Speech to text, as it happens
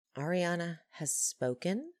Ariana has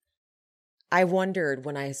spoken. I wondered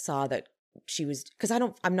when I saw that she was, because I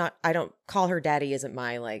don't call her daddy isn't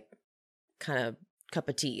my like kind of cup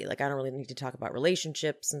of tea. Like I don't really need to talk about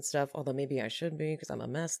relationships and stuff, although maybe I should be because I'm a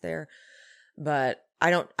mess there. But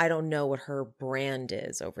I don't know what her brand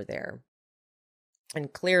is over there.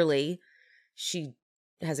 And clearly she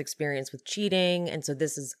has experience with cheating, and so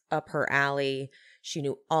this is up her alley. She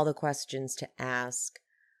knew all the questions to ask.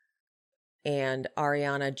 And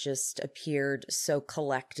Ariana just appeared so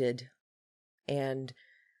collected, and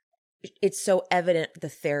it's so evident the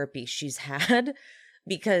therapy she's had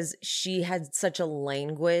because she had such a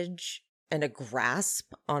language and a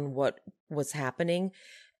grasp on what was happening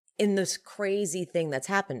in this crazy thing that's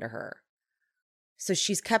happened to her. So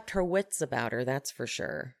she's kept her wits about her, that's for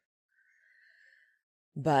sure.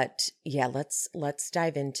 But yeah, let's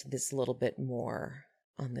dive into this a little bit more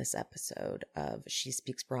on this episode of She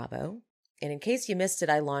Speaks Bravo. And in case you missed it,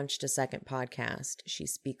 I launched a second podcast, She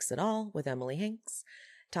Speaks It All, with Emily Hanks,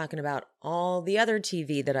 talking about all the other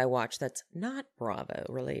TV that I watch that's not Bravo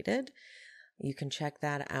related. You can check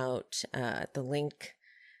that out at the link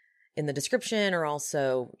in the description or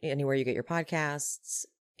also anywhere you get your podcasts.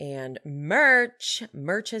 And merch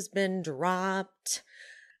has been dropped.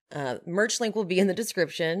 Merch link will be in the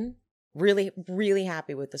description. Really, really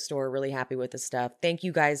happy with the store. Really happy with the stuff. Thank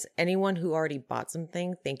you guys. Anyone who already bought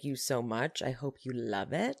something, thank you so much. I hope you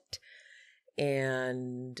love it.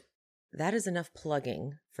 And that is enough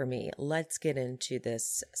plugging for me. Let's get into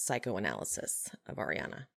this psychoanalysis of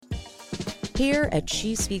Ariana. Here at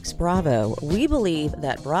She Speaks Bravo, we believe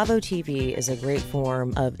that Bravo TV is a great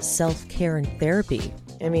form of self-care and therapy.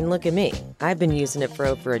 I mean, look at me. I've been using it for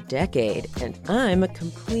over a decade, and I'm a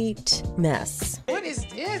complete mess. What is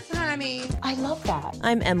this, honey? I love that.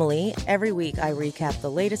 I'm Emily. Every week, I recap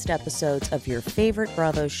the latest episodes of your favorite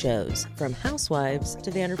Bravo shows, from Housewives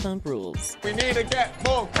to Vanderpump Rules. We need to get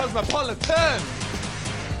more cosmopolitan.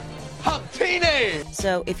 Hoptini!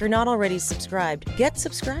 So if you're not already subscribed, get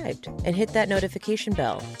subscribed and hit that notification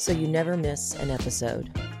bell so you never miss an episode.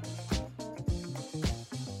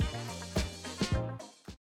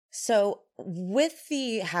 So with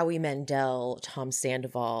the Howie Mandel, Tom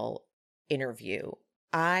Sandoval interview,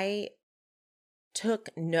 I took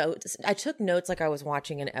notes. I took notes like I was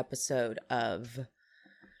watching an episode of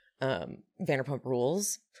Vanderpump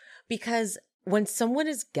Rules, because when someone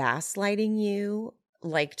is gaslighting you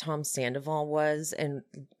like Tom Sandoval was and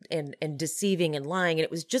deceiving and lying, and it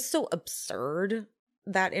was just so absurd,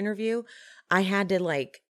 that interview, I had to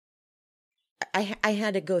I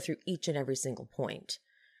had to go through each and every single point.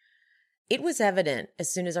 It was evident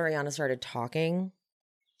as soon as Ariana started talking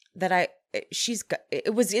that this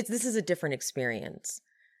is a different experience.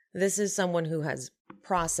 This is someone who has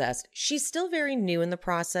processed. She's still very new in the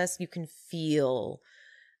process. You can feel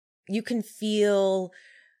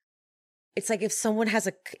it's like if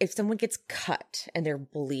someone gets cut and they're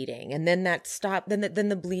bleeding, and then then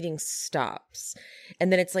the bleeding stops,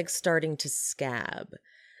 and then it's like starting to scab.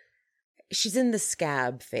 She's in the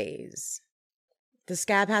scab phase. The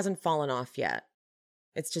scab hasn't fallen off yet.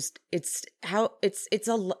 It's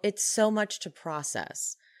so much to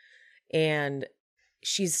process. And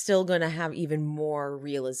she's still going to have even more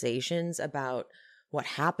realizations about what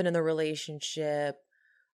happened in the relationship,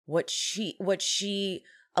 what she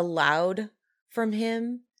allowed from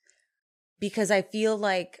him. Because I feel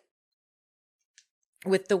like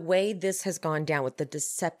with the way this has gone down, with the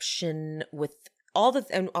deception, with all the,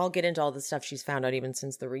 and I'll get into all the stuff she's found out even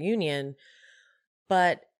since the reunion,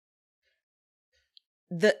 but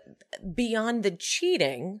beyond the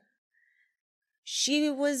cheating, she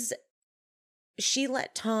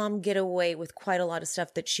let Tom get away with quite a lot of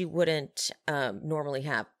stuff that she wouldn't normally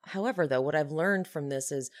have. However, though, what I've learned from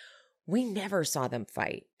this is we never saw them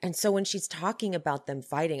fight. And so when she's talking about them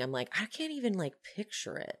fighting, I'm like, I can't even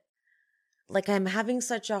picture it. Like, I'm having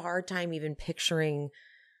such a hard time even picturing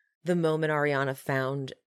the moment Ariana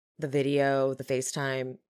found the video, the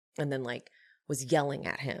FaceTime, and then was yelling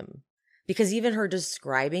at him. Because even her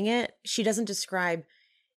describing it, she doesn't describe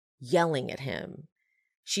yelling at him.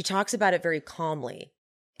 She talks about it very calmly.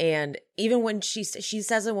 And even when she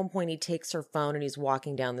says at one point he takes her phone and he's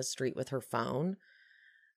walking down the street with her phone.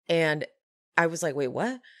 And I was like, wait,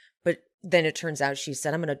 what? But then it turns out she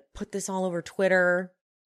said, I'm going to put this all over Twitter.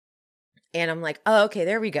 And I'm like, oh, okay,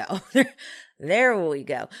 there we go. There we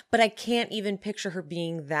go. But I can't even picture her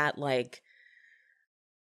being that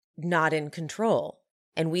not in control.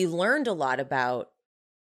 And we learned a lot about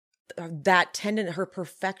that her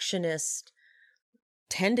perfectionist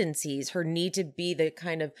tendencies, her need to be the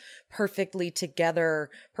kind of perfectly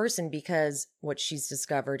together person, because what she's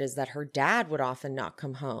discovered is that her dad would often not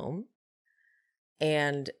come home.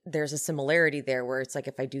 And there's a similarity there where it's like,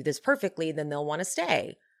 if I do this perfectly, then they'll want to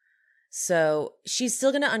stay. So she's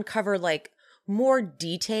still going to uncover like more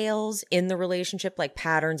details in the relationship, like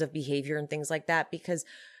patterns of behavior and things like that, because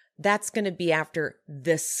that's going to be after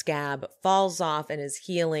this scab falls off and is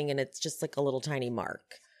healing and it's just like a little tiny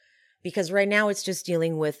mark. Because right now it's just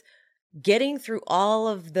dealing with getting through all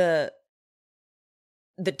of the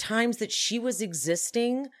times that she was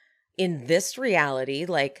existing in this reality.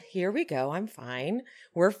 Like, here we go. I'm fine.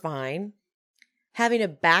 We're fine. Having to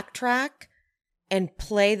backtrack and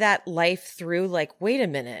play that life through like, wait a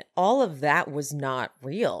minute. All of that was not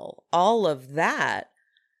real. All of that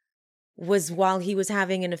was while he was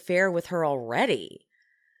having an affair with her already.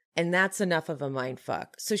 And that's enough of a mind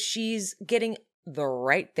fuck. So she's getting the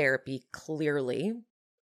right therapy, clearly,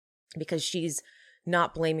 because she's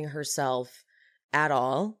not blaming herself at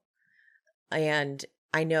all. And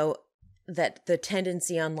I know that the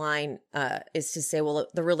tendency online is to say, well,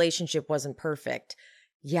 the relationship wasn't perfect.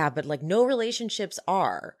 Yeah, but like no relationships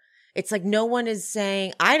are. It's like no one is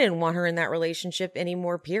saying, I didn't want her in that relationship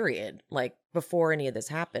anymore, period. Like before any of this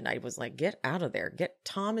happened, I was like, get out of there.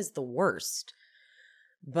 Tom is the worst.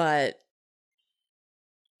 But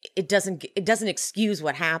it doesn't excuse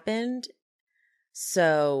what happened.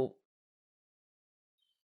 So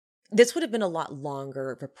this would have been a lot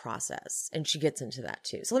longer of a process, and she gets into that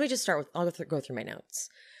too. So let me just start with, I'll go through my notes.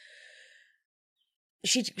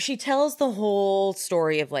 She tells the whole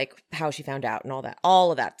story of like how she found out and all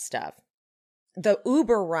of that stuff. The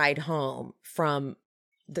Uber ride home from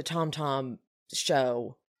the TomTom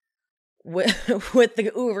show with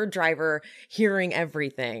the Uber driver hearing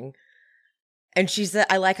everything. And she said,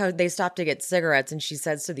 I like how they stopped to get cigarettes. And she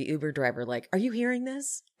says to the Uber driver, like, are you hearing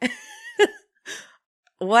this?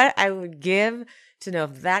 What I would give to know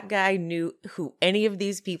if that guy knew who any of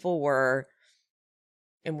these people were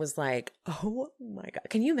and was like, oh my God,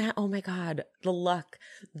 can you imagine? Oh my God, the luck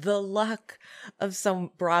of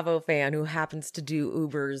some Bravo fan who happens to do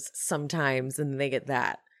Ubers sometimes and they get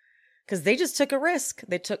that. Because they just took a risk.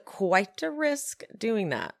 They took quite a risk doing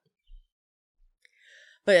that.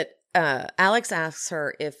 But Alex asks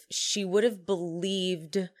her if she would have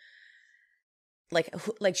believed, like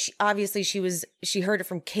she obviously she heard it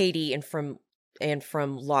from Katie and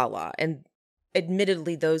from Lala, and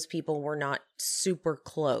admittedly those people were not super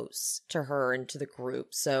close to her and to the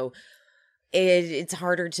group, so it's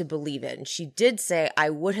harder to believe it. And she did say, I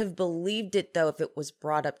would have believed it though if it was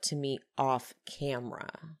brought up to me off camera.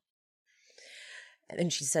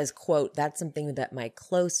 And she says, quote, that's something that my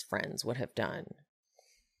close friends would have done.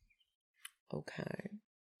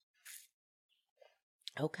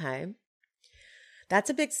 Okay. That's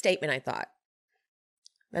a big statement, I thought.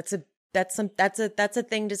 That's a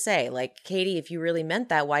thing to say. Like, Katie, if you really meant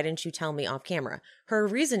that, why didn't you tell me off camera? Her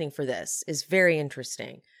reasoning for this is very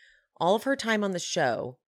interesting. All of her time on the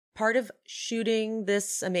show, part of shooting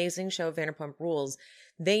this amazing show, Vanderpump Rules,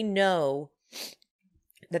 they know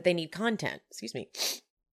that they need content. Excuse me.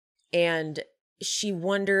 And she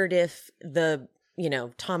wondered if the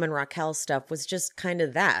Tom and Raquel stuff was just kind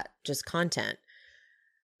of that, just content.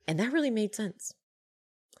 And that really made sense.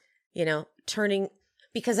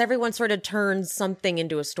 Because everyone sort of turns something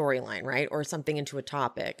into a storyline, right? Or something into a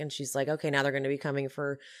topic. And she's like, okay, now they're going to be coming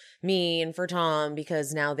for me and for Tom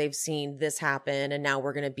because now they've seen this happen. And now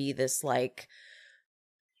we're going to be this like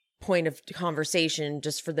point of conversation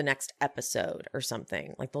just for the next episode or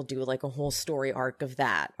something. Like they'll do like a whole story arc of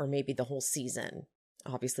that, or maybe the whole season.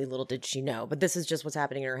 Obviously, little did she know, but this is just what's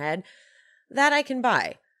happening in her head. That I can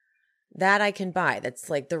buy. That's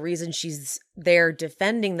like the reason she's there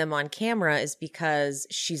defending them on camera is because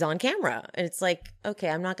she's on camera. And it's like, okay,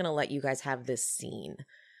 I'm not going to let you guys have this scene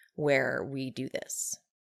where we do this.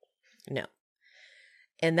 No.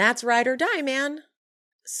 And that's ride or die, man.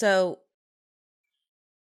 So,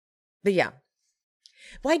 but yeah.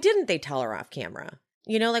 Why didn't they tell her off camera?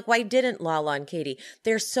 Why didn't Lala and Katie?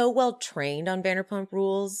 They're so well trained on Vanderpump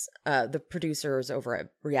Rules. The producers over at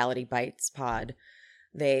Reality Bites pod,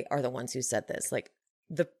 they are the ones who said this. Like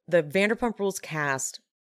the Vanderpump Rules cast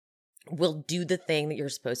will do the thing that you're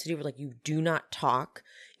supposed to do. Where like you do not talk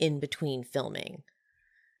in between filming.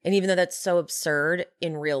 And even though that's so absurd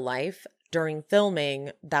in real life, during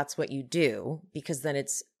filming, that's what you do because then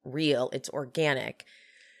it's real, it's organic.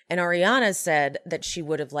 And Ariana said that she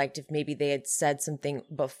would have liked if maybe they had said something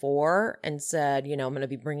before and said, I'm going to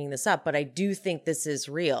be bringing this up, but I do think this is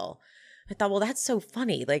real. I thought, well, that's so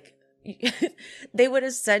funny. Like, they would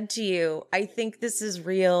have said to you, I think this is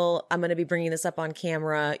real. I'm going to be bringing this up on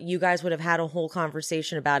camera. You guys would have had a whole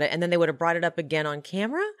conversation about it. And then they would have brought it up again on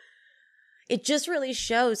camera. It just really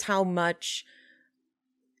shows how much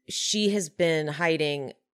she has been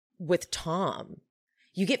hiding with Tom.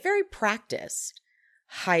 You get very practiced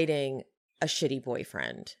hiding a shitty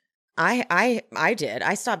boyfriend. I did.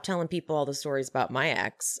 I stopped telling people all the stories about my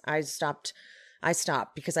ex. I stopped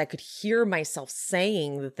because I could hear myself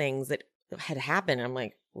saying the things that had happened. I'm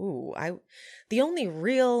like, ooh, the only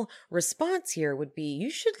real response here would be, you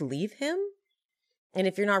should leave him. And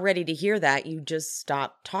if you're not ready to hear that, you just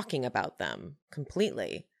stop talking about them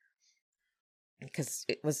completely. Because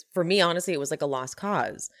it was, for me, honestly, it was like a lost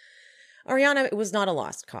cause. Ariana, it was not a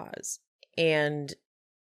lost cause. And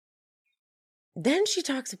then she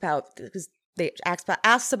talks about, because they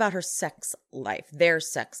asks about her sex life, their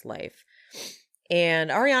sex life. And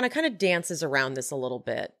Ariana kind of dances around this a little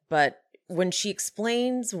bit. But when she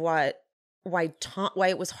explains why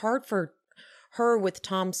it was hard for her with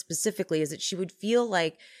Tom specifically, is that she would feel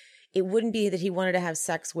like it wouldn't be that he wanted to have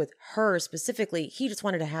sex with her specifically. He just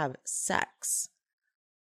wanted to have sex.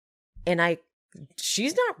 And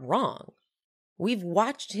she's not wrong. We've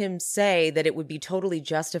watched him say that it would be totally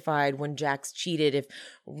justified when Jax cheated if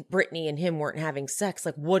Brittany and him weren't having sex.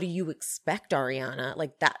 Like, what do you expect, Ariana?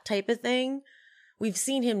 Like that type of thing. We've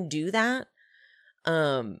seen him do that.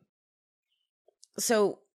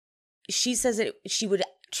 So she says that she would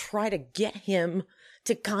try to get him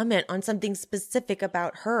to comment on something specific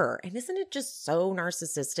about her. And isn't it just so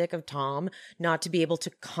narcissistic of Tom not to be able to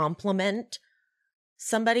compliment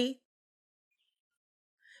somebody?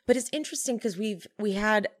 But it's interesting because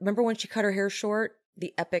remember when she cut her hair short,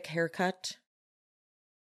 the epic haircut?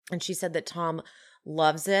 And she said that Tom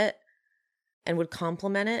loves it and would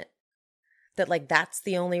compliment it. That like, that's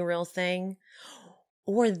the only real thing.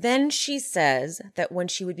 Or then she says that when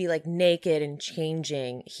she would be like naked and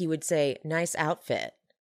changing, he would say, nice outfit.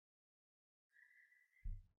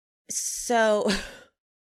 So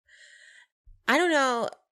I don't know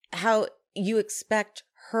how you expect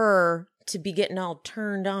her to be getting all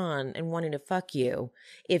turned on and wanting to fuck you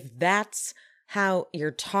if that's how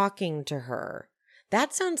you're talking to her.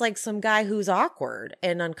 That sounds like some guy who's awkward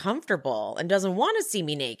and uncomfortable and doesn't want to see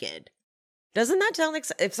me naked. Doesn't that sound like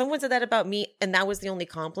if someone said that about me and that was the only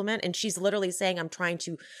compliment, and she's literally saying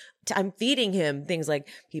I'm feeding him things like,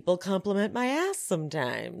 people compliment my ass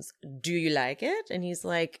sometimes. Do you like it? And he's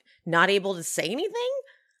like, not able to say anything?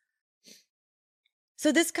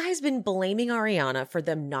 So this guy's been blaming Ariana for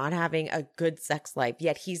them not having a good sex life,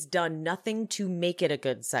 yet he's done nothing to make it a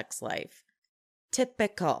good sex life.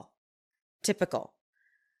 Typical.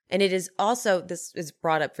 And it is also, this is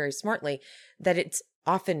brought up very smartly, that it's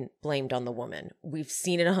often blamed on the woman. We've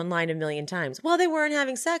seen it online a million times. Well, they weren't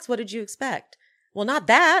having sex. What did you expect? Well, not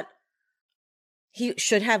that. He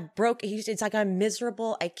should have it's like, I'm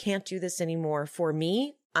miserable. I can't do this anymore. For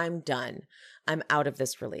me, I'm done. I'm out of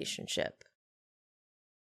this relationship.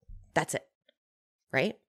 That's it.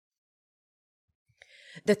 Right?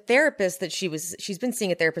 The therapist that she's been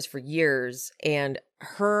seeing a therapist for years, and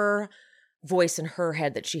her voice in her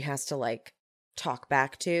head that she has to like talk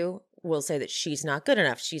back to will say that she's not good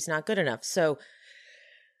enough. She's not good enough. So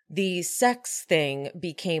the sex thing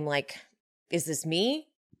became like, is this me?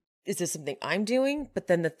 Is this something I'm doing? But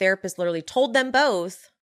then the therapist literally told them both,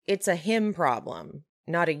 it's a him problem,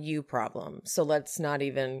 not a you problem. So let's not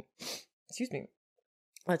even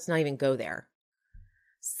go there.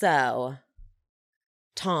 So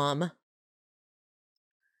Tom's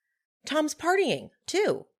partying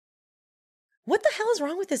too. What the hell is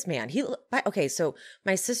wrong with this man? Okay, so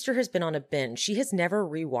my sister has been on a binge. She has never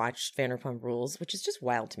rewatched Vanderpump Rules, which is just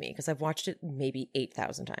wild to me because I've watched it maybe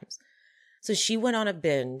 8,000 times. So she went on a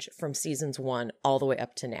binge from seasons 1 all the way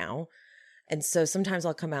up to now. And so sometimes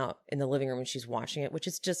I'll come out in the living room when she's watching it, which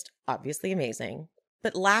is just obviously amazing.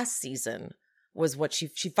 But last season was what she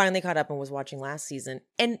finally caught up and was watching last season.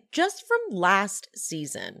 And just from last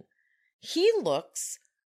season, he looks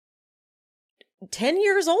 10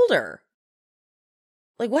 years older.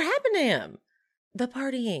 Like, what happened to him? The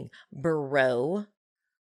partying, bro.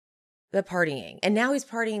 The partying. And now he's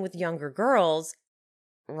partying with younger girls.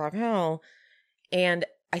 Raquel. And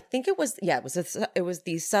I think it was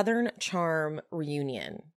the Southern Charm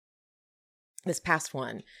reunion. This past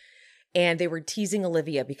one. And they were teasing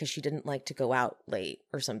Olivia because she didn't like to go out late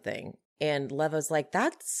or something. And Leva's like,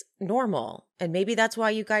 that's normal. And maybe that's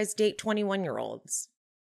why you guys date 21-year-olds.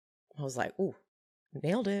 I was like, ooh,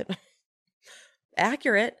 nailed it.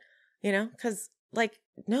 Accurate, because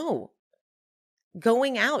no.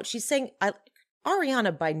 Going out, she's saying,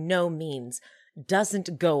 Ariana by no means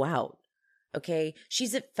doesn't go out. Okay.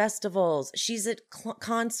 She's at festivals. She's at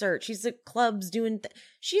concerts. She's at clubs doing,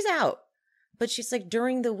 she's out. But she's like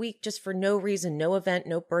during the week, just for no reason, no event,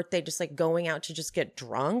 no birthday, just like going out to just get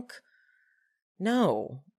drunk.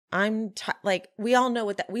 No, like, we all know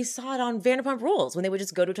what that, we saw it on Vanderpump Rules when they would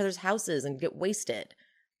just go to each other's houses and get wasted.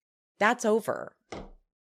 That's over.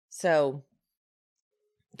 So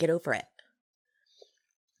get over it.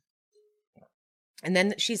 And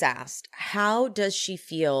then she's asked, how does she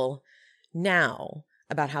feel now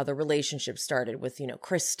about how the relationship started with,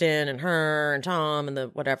 Kristen and her and Tom and the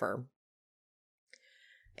whatever.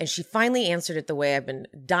 And she finally answered it the way I've been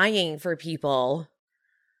dying for people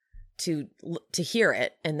to hear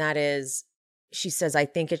it. And that is, she says, I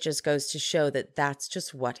think it just goes to show that that's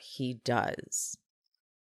just what he does.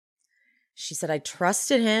 She said, I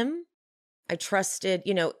trusted him. I trusted,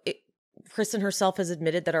 Kristen herself has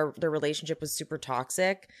admitted that their relationship was super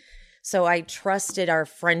toxic. So I trusted our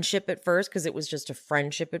friendship at first because it was just a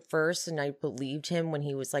friendship at first. And I believed him when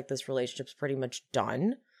he was like, this relationship's pretty much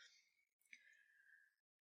done.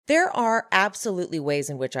 There are absolutely ways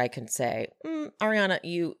in which I can say, Ariana,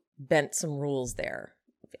 you bent some rules there.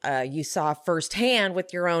 You saw firsthand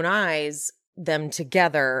with your own eyes them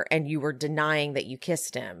together and you were denying that you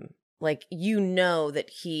kissed him. Like, that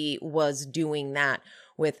he was doing that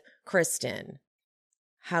with Kristen.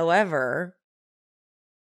 However,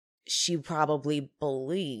 she probably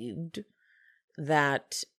believed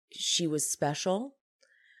that she was special,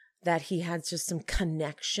 that he had just some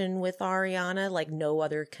connection with Ariana, like no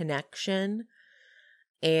other connection,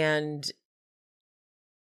 and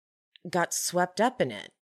got swept up in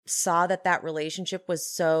it. Saw that relationship was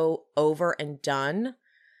so over and done,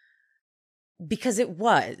 because it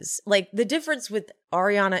was. Like, the difference with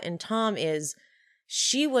Ariana and Tom is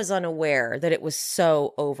she was unaware that it was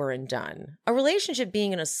so over and done. A relationship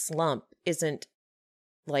being in a slump isn't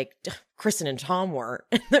like Kristen and Tom were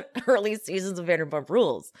in the early seasons of Vanderpump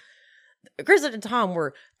Rules. Kristen and Tom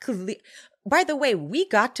were by the way, we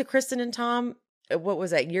got to Kristen and Tom, what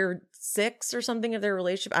was that, year 6 or something of their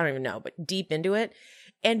relationship? I don't even know, but deep into it.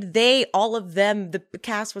 And all of them, the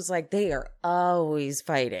cast was like, they are always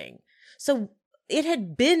fighting. So it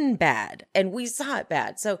had been bad and we saw it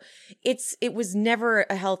bad. So it was never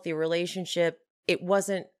a healthy relationship. It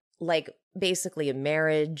wasn't like basically a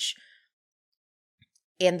marriage.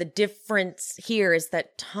 And the difference here is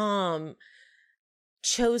that Tom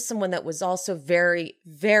chose someone that was also very,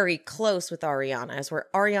 very close with Ariana, as where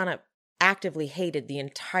Ariana actively hated the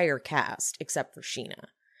entire cast except for Sheena.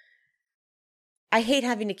 I hate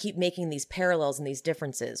having to keep making these parallels and these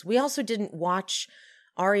differences. We also didn't watch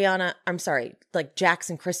like Jax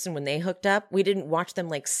and Kristen when they hooked up. We didn't watch them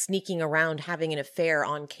like sneaking around having an affair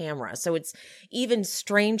on camera. So it's even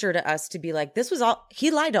stranger to us to be like,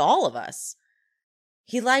 he lied to all of us.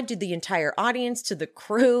 He lied to the entire audience, to the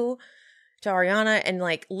crew, to Ariana, and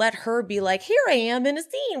like let her be like, here I am in a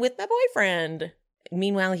scene with my boyfriend.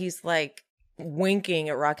 Meanwhile, he's like winking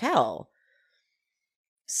at Raquel.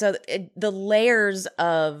 So the layers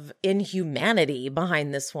of inhumanity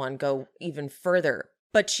behind this one go even further.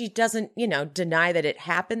 But she doesn't, deny that it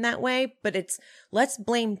happened that way. But let's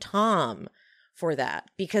blame Tom for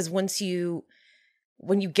that. Because when you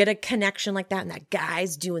get a connection like that and that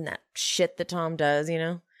guy's doing that shit that Tom does,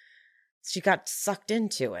 she got sucked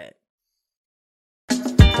into it.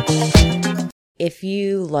 If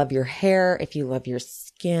you love your hair, if you love your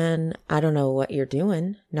skin, I don't know what you're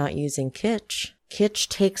doing not using Kitsch. Kitsch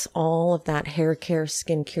takes all of that hair care,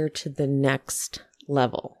 skincare to the next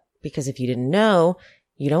level. Because if you didn't know,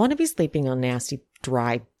 you don't want to be sleeping on nasty,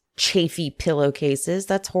 dry, chafy pillowcases.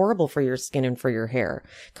 That's horrible for your skin and for your hair.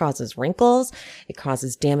 It causes wrinkles. It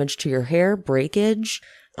causes damage to your hair, breakage.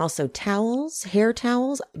 Also towels, hair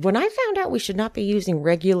towels. When I found out we should not be using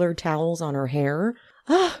regular towels on our hair,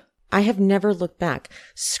 I have never looked back.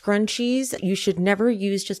 Scrunchies, you should never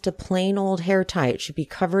use just a plain old hair tie. It should be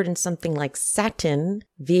covered in something like satin,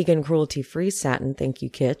 vegan, cruelty-free satin. Thank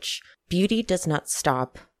you, Kitsch. Beauty does not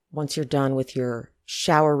stop once you're done with your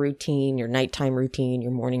shower routine, your nighttime routine,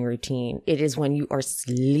 your morning routine. It is when you are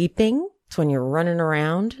sleeping. It's when you're running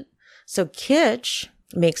around. So Kitsch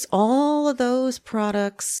makes all of those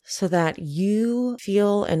products so that you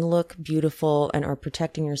feel and look beautiful and are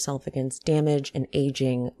protecting yourself against damage and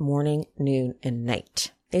aging morning, noon, and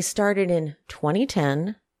night. They started in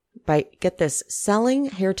 2010 by, get this, selling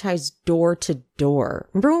hair ties door to door.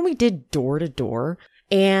 Remember when we did door to door?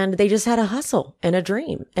 And they just had a hustle and a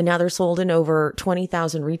dream. And now they're sold in over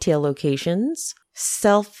 20,000 retail locations.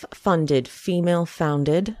 Self-funded,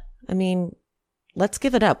 female-founded. I mean, Let's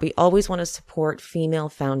give it up. We always want to support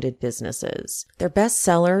female-founded businesses. Their best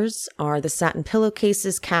sellers are the satin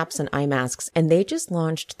pillowcases, caps, and eye masks, and they just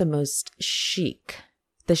launched the most chic,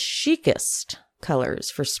 the chicest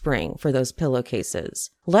colors for spring for those pillowcases.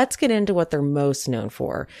 Let's get into what they're most known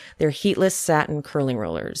for. Their heatless satin curling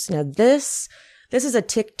rollers. Now this is a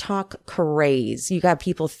TikTok craze. You got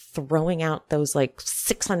people throwing out those like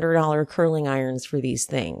 $600 curling irons for these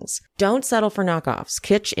things. Don't settle for knockoffs.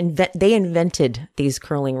 Kitsch they invented these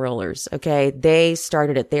curling rollers, okay? They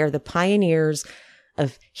started it. They are the pioneers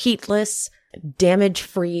of heatless,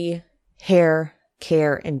 damage-free hair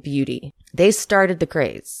care and beauty. They started the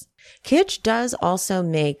craze. Kitsch does also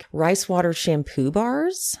make rice water shampoo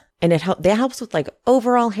bars. And that helps with like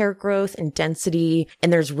overall hair growth and density.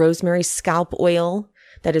 And there's rosemary scalp oil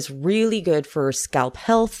that is really good for scalp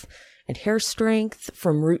health and hair strength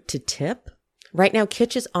from root to tip. Right now,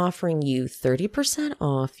 Kitsch is offering you 30%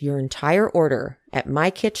 off your entire order at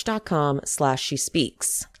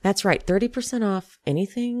mykitsch.com/shespeaks. That's right, 30% off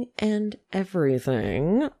anything and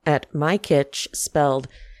everything at mykitsch, spelled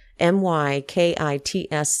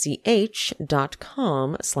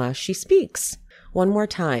mykitsch.com/shespeaks. One more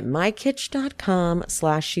time,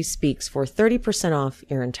 mykitsch.com/shespeaks for 30% off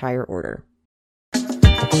your entire order.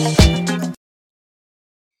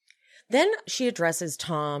 Then she addresses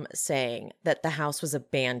Tom saying that the house was a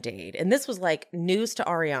Band-Aid. And this was like news to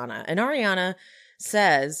Ariana. And Ariana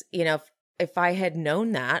says, you know, if I had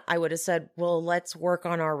known that, I would have said, well, let's work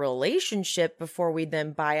on our relationship before we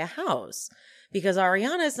then buy a house. Because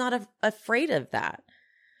Ariana is not afraid of that.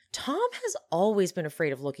 Tom has always been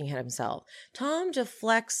afraid of looking at himself. Tom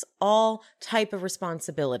deflects all type of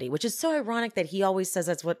responsibility, which is so ironic that he always says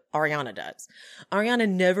that's what Ariana does. Ariana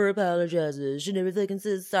never apologizes. She never fucking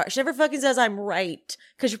says sorry. She never fucking says I'm right.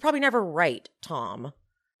 Because you're probably never right, Tom.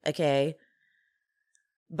 Okay?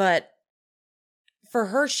 But for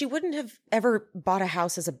her, she wouldn't have ever bought a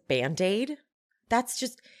house as a Band-Aid. That's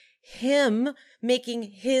just him making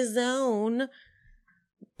his own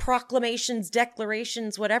proclamations,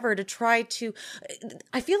 declarations, whatever, to try to,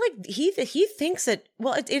 I feel like he thinks it,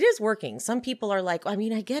 well, it is working. Some people are like, I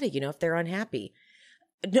mean, I get it, you know, if they're unhappy.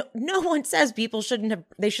 No one says people shouldn't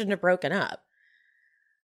have broken up.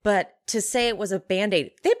 But to say it was a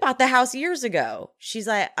Band-Aid, they bought the house years ago. She's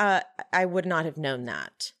like, I would not have known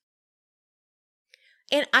that.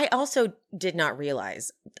 And I also did not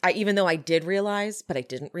realize, even though I did realize, but I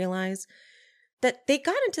didn't realize, that they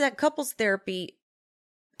got into that couples therapy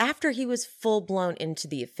after he was full blown into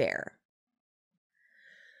the affair.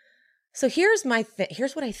 So here's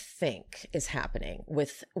what I think is happening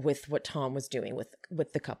with what Tom was doing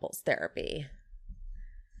with the couples therapy.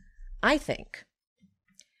 I think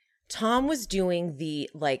Tom was doing the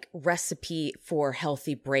like recipe for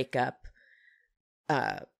healthy breakup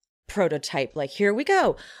prototype. Like, here we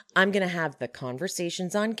go. I'm going to have the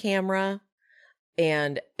conversations on camera.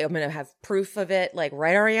 And I'm going to have proof of it. Like,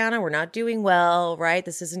 right, Ariana, we're not doing well, right?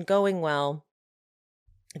 This isn't going well.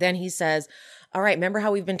 Then he says, all right, remember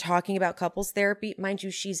how we've been talking about couples therapy? Mind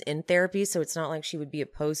you, she's in therapy, so it's not like she would be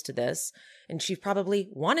opposed to this. And she probably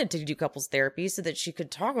wanted to do couples therapy so that she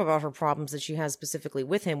could talk about her problems that she has specifically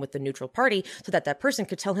with him, with the neutral party, so that person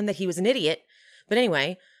could tell him that he was an idiot. But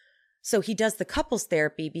anyway, so he does the couples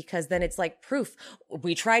therapy because then it's like proof.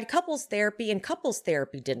 We tried couples therapy and couples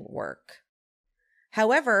therapy didn't work.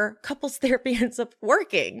 However, couples therapy ends up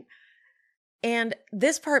working. And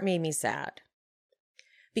this part made me sad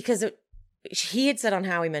because he had said on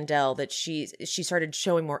Howie Mandel that she started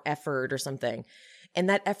showing more effort or something. And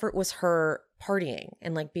that effort was her partying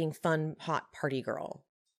and like being fun, hot party girl.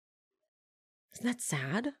 Isn't that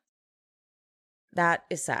sad? That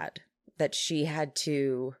is sad that she had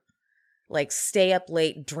to like stay up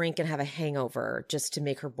late, drink and have a hangover just to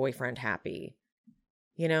make her boyfriend happy.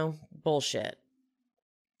 You know, bullshit.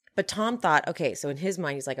 But Tom thought, okay, so in his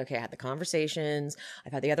mind, he's like, okay, I had the conversations.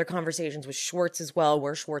 I've had the other conversations with Schwartz as well,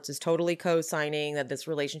 where Schwartz is totally co-signing that this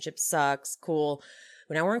relationship sucks. Cool.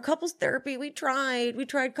 But now we're in couples therapy. We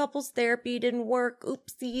tried couples therapy. Didn't work.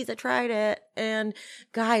 Oopsies. I tried it. And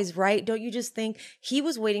guys, right? Don't you just think he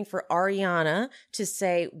was waiting for Ariana to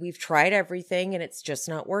say, we've tried everything and it's just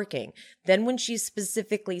not working. Then when she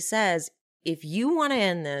specifically says, if you want to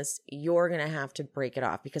end this, you're going to have to break it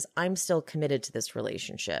off because I'm still committed to this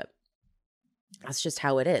relationship. That's just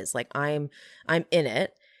how it is. Like I'm in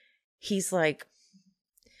it. He's like,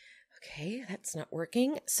 okay, that's not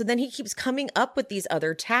working. So then he keeps coming up with these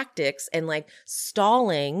other tactics and like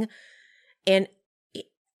stalling. And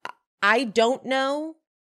I don't know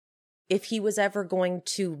if he was ever going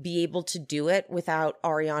to be able to do it without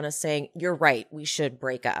Ariana saying, you're right, we should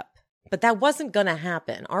break up. But that wasn't going to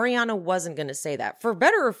happen. Ariana wasn't going to say that, for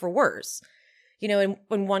better or for worse. You know, and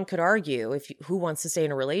when one could argue, who wants to stay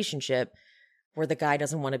in a relationship where the guy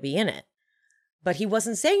doesn't want to be in it? But he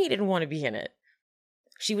wasn't saying he didn't want to be in it.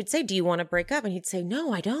 She would say, do you want to break up? And he'd say,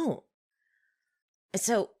 no, I don't. And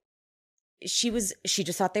so she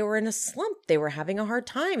just thought they were in a slump. They were having a hard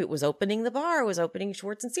time. It was opening the bar. It was opening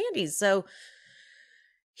Schwartz and Sandy's. So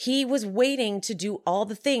he was waiting to do all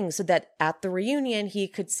the things so that at the reunion he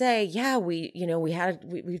could say, yeah, we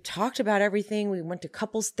talked about everything. We went to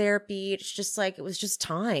couples therapy. It's just like, it was just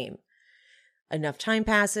time. Enough time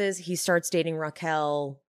passes. He starts dating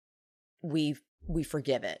Raquel. We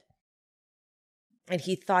forgive it. And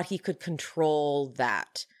he thought he could control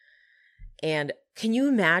that. And can you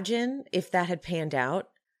imagine if that had panned out?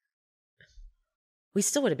 We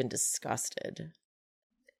still would have been disgusted.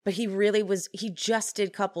 But he just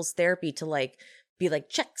did couples therapy to like be like,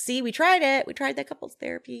 check, see, we tried it. We tried that couples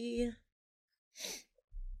therapy.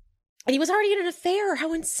 And he was already in an affair.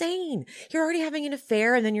 How insane. You're already having an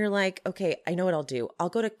affair. And then you're like, okay, I know what I'll do. I'll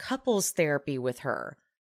go to couples therapy with her.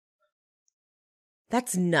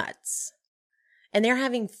 That's nuts. And they're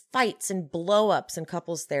having fights and blow-ups in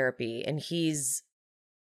couples therapy. And he's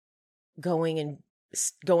going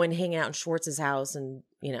hanging out in Schwartz's house and,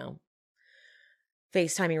 you know,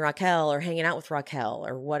 FaceTiming Raquel or hanging out with Raquel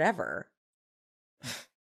or whatever.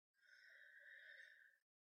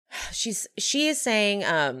 She is saying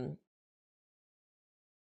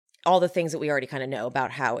all the things that we already kind of know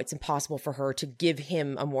about how it's impossible for her to give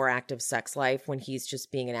him a more active sex life when he's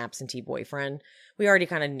just being an absentee boyfriend. We already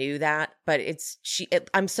kind of knew that, but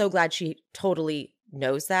I'm so glad she totally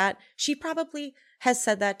knows that. She probably has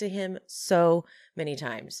said that to him so many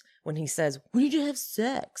times when he says, we need to have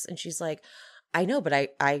sex. And she's like, I know, but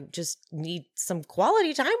I just need some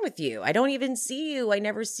quality time with you. I don't even see you. I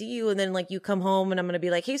never see you. And then like you come home and I'm going to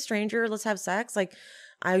be like, hey, stranger, let's have sex. Like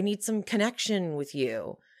I need some connection with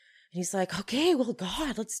you. And he's like, okay, well,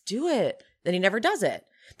 God, let's do it. Then he never does it.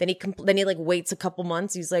 Then he like waits a couple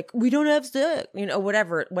months. He's like, we don't have sex, you know,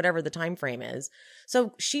 whatever the time frame is.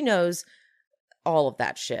 So she knows all of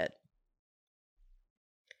that shit.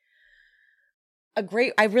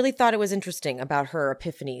 I really thought it was interesting about her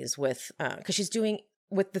epiphanies with, because she's doing,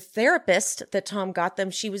 with the therapist that Tom got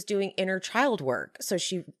them, she was doing inner child work. So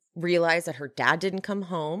she realized that her dad didn't come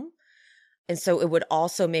home. And so it would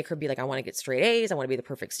also make her be like, I want to get straight A's. I want to be the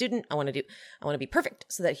perfect student. I want to be perfect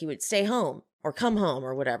so that he would stay home or come home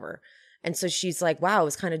or whatever. And so she's like, wow, I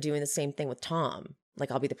was kind of doing the same thing with Tom.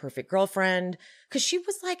 Like, I'll be the perfect girlfriend. Because she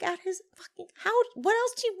was like at his fucking, what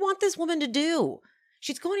else do you want this woman to do?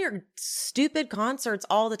 She's going to your stupid concerts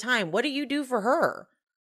all the time. What do you do for her?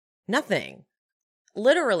 Nothing.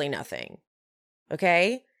 Literally nothing.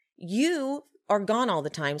 Okay? You are gone all the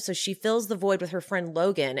time, so she fills the void with her friend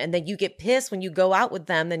Logan, and then you get pissed when you go out with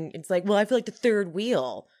them, then it's like, well, I feel like the third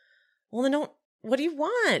wheel. Well, then what do you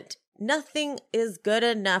want? Nothing is good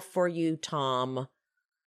enough for you, Tom,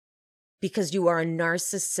 because you are a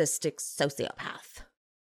narcissistic sociopath.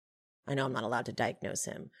 I know I'm not allowed to diagnose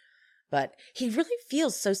him, but he really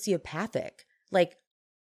feels sociopathic. Like,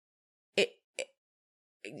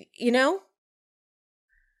 you know?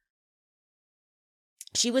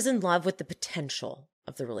 She was in love with the potential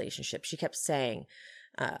of the relationship. She kept saying,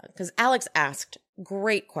 because Alex asked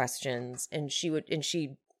great questions and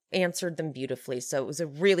she answered them beautifully. So it was a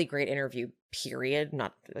really great interview, period.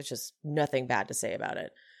 There's just nothing bad to say about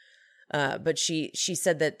it. But she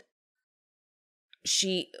said that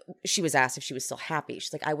she was asked if she was still happy.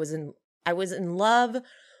 She's like, I was in love,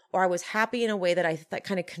 or I was happy in a way that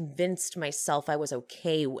kind of convinced myself I was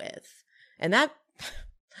okay with. And that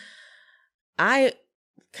I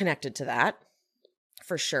connected to that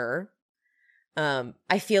for sure.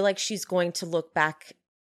 I feel like she's going to look back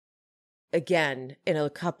again in a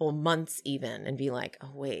couple months even and be like,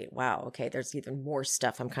 oh wait, wow, okay, there's even more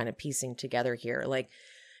stuff I'm kind of piecing together here. Like,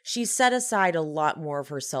 she set aside a lot more of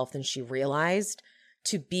herself than she realized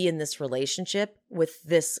to be in this relationship with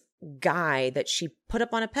this guy that she put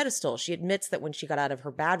up on a pedestal. She admits that when she got out of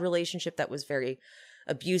her bad relationship that was very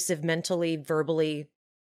abusive mentally, verbally,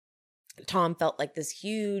 Tom felt like this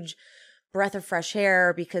huge breath of fresh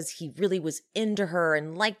air because he really was into her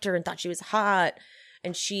and liked her and thought she was hot.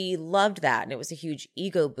 And she loved that. And it was a huge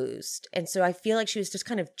ego boost. And so I feel like she was just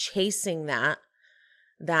kind of chasing that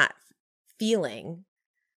feeling.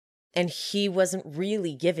 And he wasn't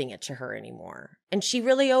really giving it to her anymore. And she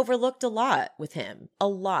really overlooked a lot with him. A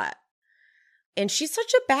lot. And she's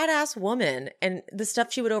such a badass woman. And the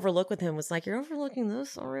stuff she would overlook with him was like, you're overlooking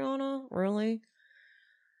this, Ariana? Really?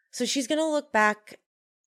 So she's going to look back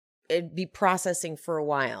be processing for a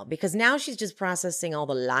while, because now she's just processing all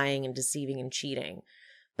the lying and deceiving and cheating.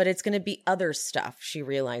 But it's going to be other stuff she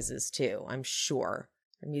realizes too, I'm sure.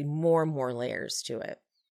 I mean, more and more layers to it.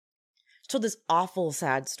 She told this awful,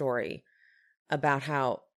 sad story about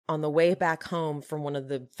how on the way back home from one of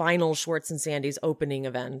the final Schwartz and Sandy's opening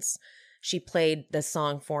events, she played the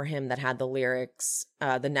song for him that had the lyrics,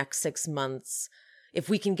 the next 6 months. If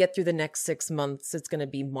we can get through the next 6 months, it's going to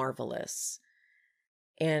be marvelous.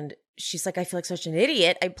 And she's like, I feel like such an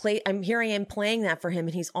idiot. Here I am playing that for him,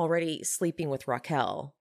 and he's already sleeping with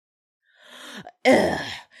Raquel. Ugh.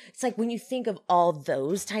 It's like when you think of all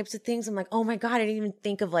those types of things, I'm like, oh my God, I didn't even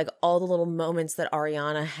think of like all the little moments that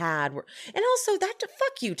Ariana had. And also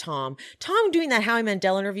fuck you, Tom. Tom doing that Howie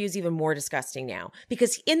Mandel interview is even more disgusting now,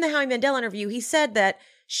 because in the Howie Mandel interview, he said that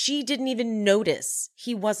she didn't even notice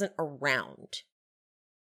he wasn't around.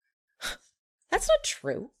 That's not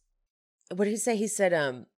true. What did he say? He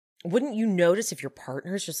said, wouldn't you notice if your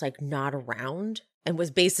partner's just like not around? And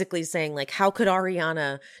was basically saying like, how could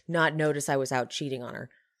Ariana not notice I was out cheating on her?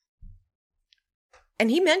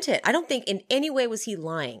 And he meant it. I don't think in any way was he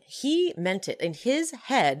lying. He meant it. In his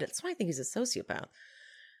head, that's why I think he's a sociopath.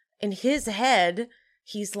 In his head,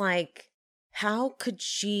 he's like, how could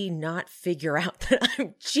she not figure out that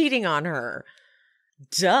I'm cheating on her?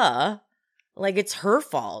 Duh. Like, it's her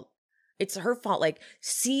fault. It's her fault. Like,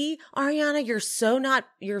 see, Ariana, you're so not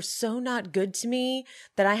good to me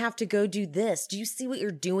that I have to go do this. Do you see what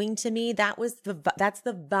you're doing to me? That's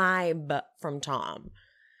the vibe from Tom.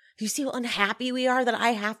 Do you see how unhappy we are that I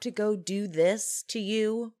have to go do this to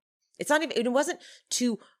you? It wasn't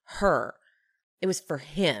to her. It was for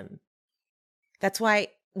him. That's why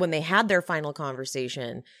when they had their final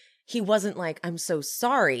conversation, he wasn't like, I'm so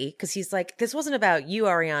sorry. Because he's like, this wasn't about you,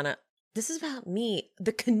 Ariana. This is about me.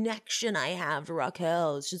 The connection I have to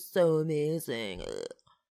Raquel is just so amazing. Ugh.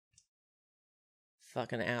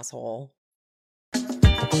 Fucking asshole.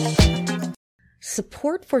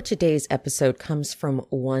 Support for today's episode comes from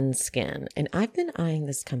OneSkin, and I've been eyeing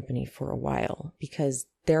this company for a while because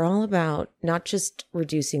they're all about not just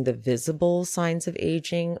reducing the visible signs of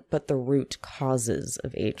aging, but the root causes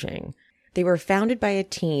of aging. They were founded by a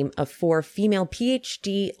team of 4 female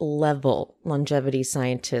PhD-level longevity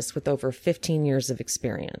scientists with over 15 years of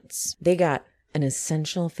experience. They got an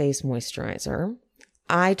essential face moisturizer,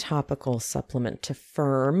 eye topical supplement to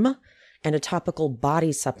firm, and a topical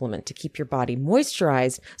body supplement to keep your body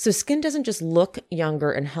moisturized so skin doesn't just look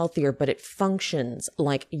younger and healthier, but it functions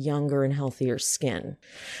like younger and healthier skin.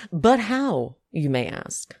 But how, you may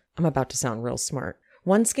ask? I'm about to sound real smart.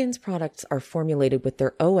 OneSkin's products are formulated with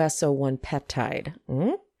their OS01 peptide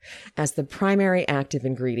as the primary active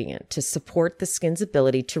ingredient to support the skin's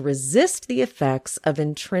ability to resist the effects of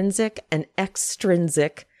intrinsic and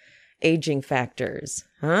extrinsic aging factors.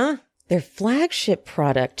 Their flagship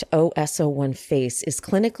product, OS01 Face, is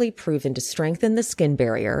clinically proven to strengthen the skin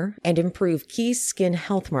barrier and improve key skin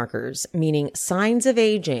health markers, meaning signs of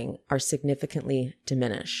aging are significantly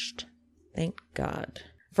diminished. Thank God.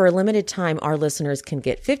 For a limited time, our listeners can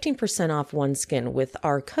get 15% off OneSkin with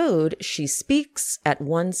our code SheSpeaks at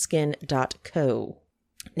oneskin.co.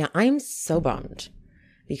 Now, I'm so bummed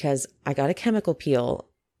because I got a chemical peel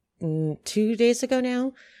 2 days ago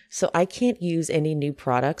now, so I can't use any new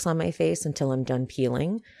products on my face until I'm done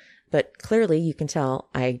peeling. But clearly, you can tell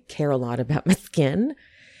I care a lot about my skin.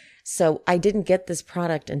 So I didn't get this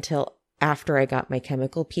product until after I got my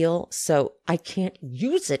chemical peel, so I can't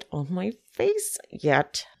use it on my face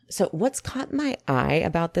yet. So what's caught my eye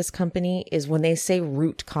about this company is when they say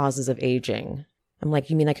root causes of aging. I'm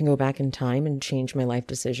like, you mean I can go back in time and change my life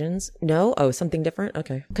decisions? No? Oh, something different?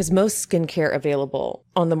 Okay. Because most skincare available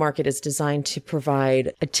on the market is designed to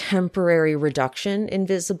provide a temporary reduction in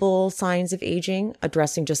visible signs of aging,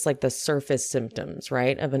 addressing just like the surface symptoms,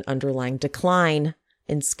 right, of an underlying decline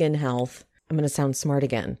in skin health. I'm going to sound smart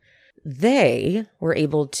again. They were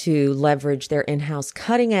able to leverage their in-house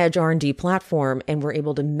cutting-edge R&D platform and were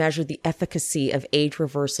able to measure the efficacy of age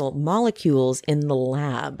reversal molecules in the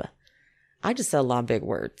lab. I just said a lot of big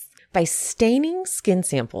words. By staining skin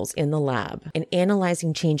samples in the lab and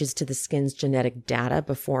analyzing changes to the skin's genetic data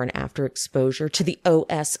before and after exposure to the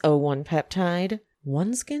OS01 peptide,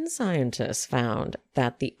 OneSkin scientists found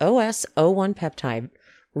that the OS01 peptide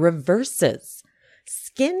reverses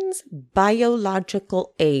skin's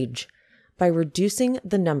biological age by reducing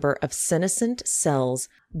the number of senescent cells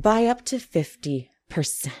by up to 50%.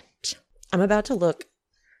 I'm about to look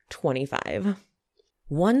 25.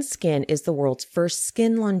 OneSkin is the world's first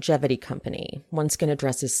skin longevity company. OneSkin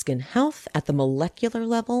addresses skin health at the molecular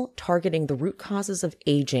level, targeting the root causes of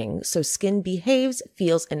aging so skin behaves,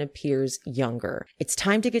 feels, and appears younger. It's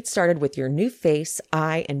time to get started with your new face,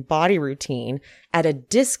 eye, and body routine at a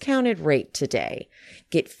discounted rate today.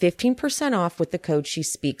 Get 15% off with the code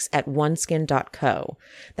SheSpeaks at oneskin.co.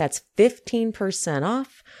 That's 15%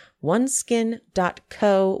 off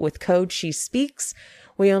oneskin.co with code SheSpeaks.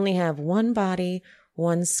 We only have one body,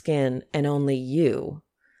 one skin, and only you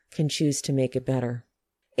can choose to make it better.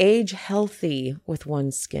 Age healthy with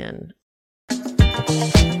OneSkin.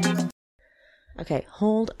 Okay,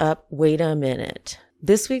 hold up. Wait a minute.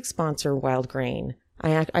 This week's sponsor, Wild Grain.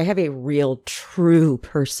 I have a real, true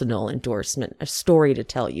personal endorsement, a story to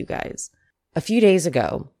tell you guys. A few days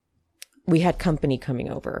ago, we had company coming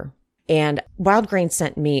over. And Wild Grain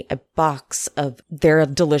sent me a box of their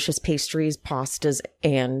delicious pastries, pastas,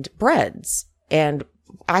 and breads. And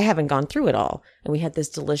I haven't gone through it all. And we had this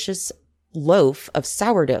delicious loaf of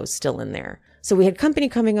sourdough still in there. So we had company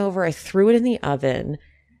coming over. I threw it in the oven.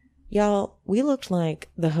 Y'all, we looked like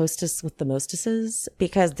the hostess with the mostesses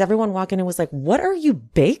because everyone walking in was like, what are you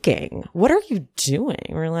baking? What are you doing?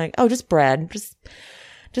 We're like, oh, just bread.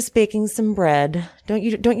 Just baking some bread. Don't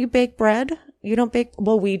you bake bread? You don't bake?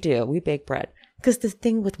 Well, we do. We bake bread. Because the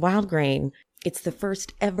thing with Wild Grain, it's the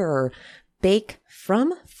first ever bake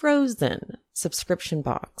from frozen subscription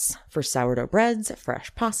box for sourdough breads,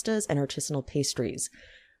 fresh pastas, and artisanal pastries.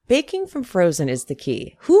 Baking from frozen is the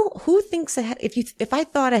key. Who thinks ahead? If I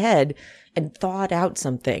thought ahead and thought out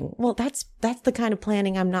something, well, that's the kind of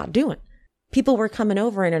planning I'm not doing. People were coming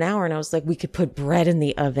over in an hour and I was like, we could put bread in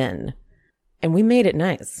the oven. And we made it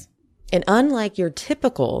nice. And unlike your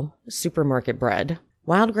typical supermarket bread,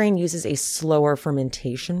 Wild Grain uses a slower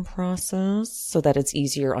fermentation process so that it's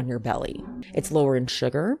easier on your belly. It's lower in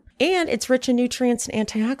sugar and it's rich in nutrients and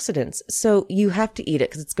antioxidants. So you have to eat it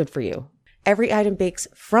because it's good for you. Every item bakes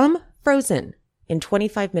from frozen in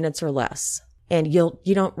 25 minutes or less. And you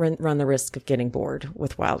don't run the risk of getting bored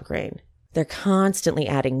with Wild Grain. They're constantly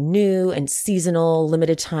adding new and seasonal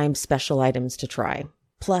limited time special items to try.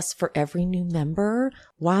 Plus, for every new member,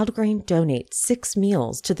 Wild Grain donates 6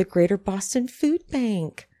 meals to the Greater Boston Food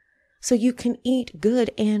Bank. So you can eat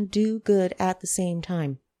good and do good at the same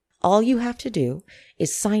time. All you have to do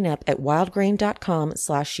is sign up at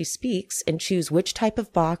wildgrain.com/SheSpeaks and choose which type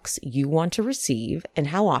of box you want to receive and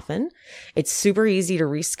how often. It's super easy to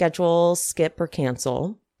reschedule, skip, or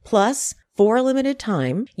cancel. Plus, for a limited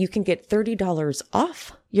time, you can get $30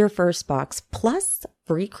 off your first box plus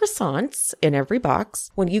free croissants in every box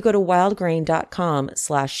when you go to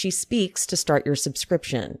wildgrain.com/SheSpeaks to start your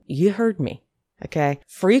subscription. You heard me. Okay.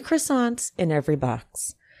 Free croissants in every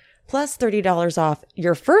box. Plus $30 off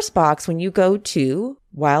your first box when you go to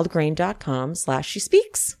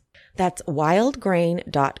wildgrain.com/SheSpeaks. That's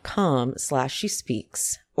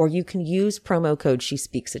wildgrain.com/SheSpeaks. Or you can use promo code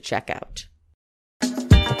SheSpeaks at checkout.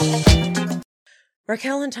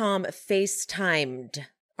 Raquel and Tom FaceTimed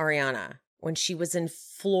Ariana when she was in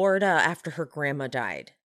Florida after her grandma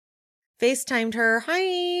died. FaceTimed her. Hi,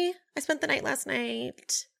 I spent the night last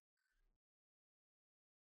night.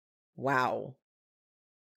 Wow.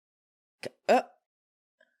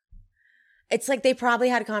 It's like they probably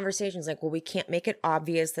had conversations like, well, we can't make it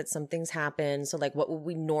obvious that something's happened. So like, what would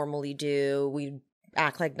we normally do? We'd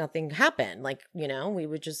act like nothing happened. Like, we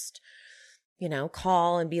would just,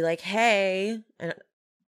 call and be like, hey, and,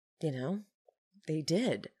 they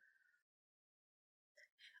did.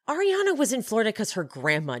 Ariana was in Florida because her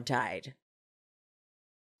grandma died.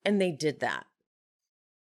 And they did that.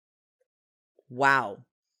 Wow.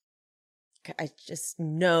 I just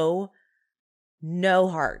no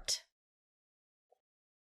heart.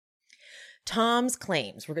 Tom's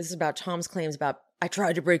claims. This is about Tom's claims about, I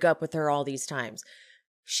tried to break up with her all these times.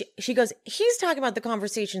 She goes, he's talking about the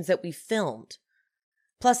conversations that we filmed.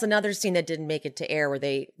 Plus another scene that didn't make it to air where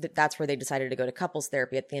that's where they decided to go to couples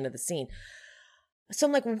therapy at the end of the scene. So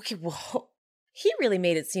I'm like, okay, whoa. He really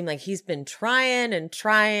made it seem like he's been trying and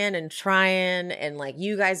like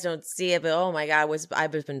you guys don't see it, but oh my God,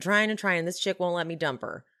 I've been trying and trying. This chick won't let me dump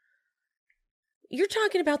her. You're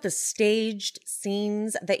talking about the staged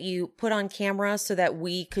scenes that you put on camera so that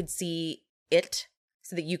we could see it,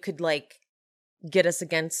 so that you could like get us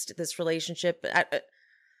against this relationship.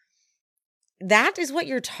 That is what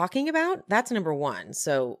you're talking about? That's number one.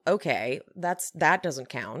 So, okay, that doesn't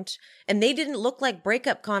count. And they didn't look like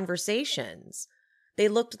breakup conversations. They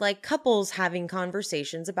looked like couples having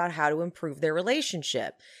conversations about how to improve their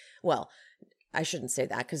relationship. Well, I shouldn't say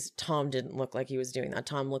that because Tom didn't look like he was doing that.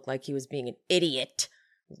 Tom looked like he was being an idiot.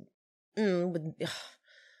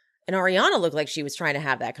 And Ariana looked like she was trying to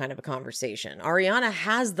have that kind of a conversation. Ariana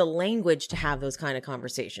has the language to have those kind of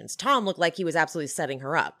conversations. Tom looked like he was absolutely setting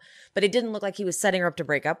her up, but it didn't look like he was setting her up to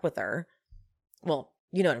break up with her. Well,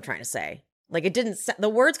 you know what I'm trying to say. Like, it didn't, the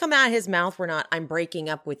words coming out of his mouth were not, I'm breaking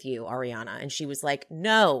up with you, Ariana. And she was like,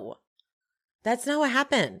 no, that's not what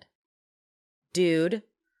happened, dude.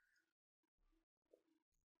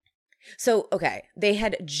 So, okay, they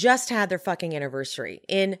had just had their fucking anniversary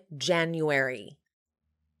in January.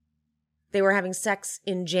 They were having sex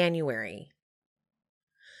in January.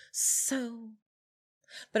 So,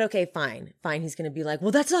 but okay, fine. Fine, he's going to be like,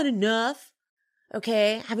 well, that's not enough.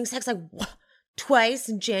 Okay, having sex like twice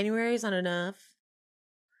in January is not enough.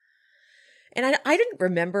 And I didn't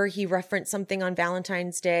remember he referenced something on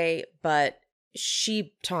Valentine's Day, but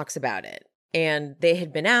she talks about it. And they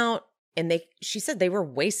had been out, and she said they were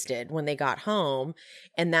wasted when they got home.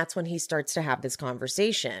 And that's when he starts to have this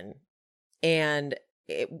conversation. And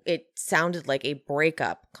it sounded like a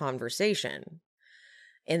breakup conversation.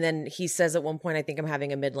 And then he says at one point, I think I'm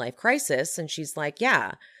having a midlife crisis. And she's like,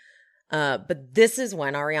 yeah. But this is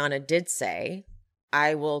when Ariana did say,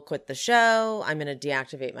 I will quit the show. I'm going to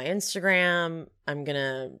deactivate my Instagram. I'm going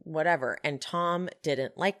to whatever. And Tom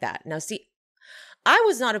didn't like that. Now, see, I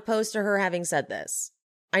was not opposed to her having said this.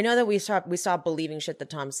 I know that we stopped believing shit that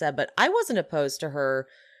Tom said, but I wasn't opposed to her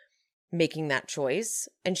making that choice.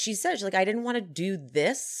 And she said, she's like, I didn't want to do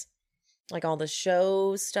this, like all the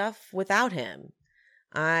show stuff without him.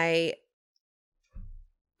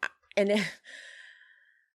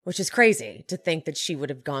 Which is crazy to think that she would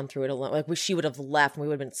have gone through it alone. Like she would have left and we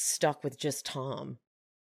would have been stuck with just Tom.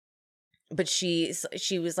 But she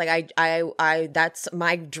was like, I that's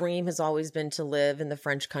my dream has always been to live in the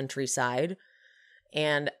French countryside.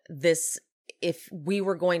 And if we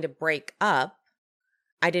were going to break up,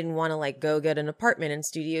 I didn't want to like go get an apartment in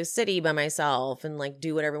Studio City by myself and like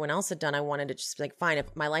do what everyone else had done. I wanted to just be like, fine,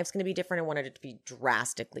 if my life's going to be different, I wanted it to be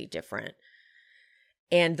drastically different.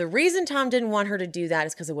 And the reason Tom didn't want her to do that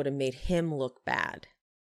is because it would have made him look bad.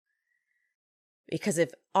 Because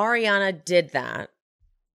if Ariana did that,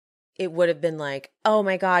 it would have been like, oh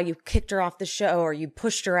my God, you kicked her off the show or you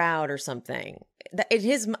pushed her out or something.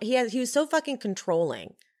 He was so fucking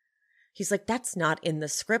controlling. He's like, that's not in the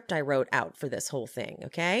script I wrote out for this whole thing,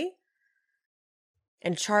 okay?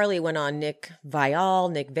 And Charlie went on Nick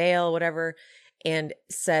Vale, whatever, and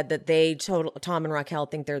said that Tom and Raquel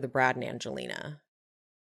think they're the Brad and Angelina.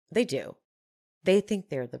 They do. They think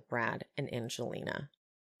they're the Brad and Angelina.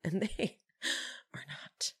 And they are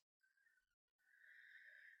not.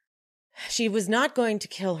 She was not going to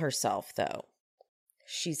kill herself, though.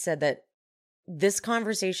 She said that this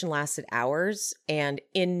conversation lasted hours, and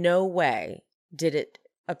in no way did it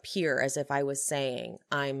appear as if I was saying,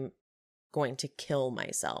 I'm going to kill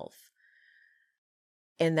myself.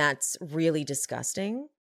 And that's really disgusting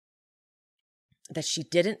that she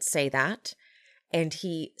didn't say that. And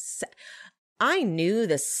I knew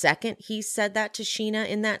the second he said that to Sheena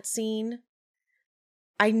in that scene,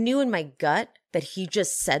 I knew in my gut that he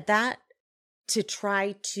just said that to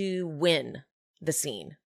try to win the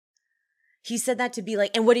scene. He said that to be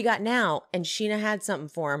like, and what do you got now? And Sheena had something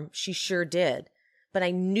for him. She sure did. But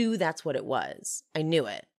I knew that's what it was. I knew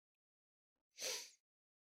it.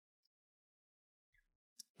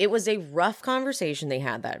 It was a rough conversation they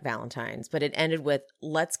had that Valentine's, but it ended with,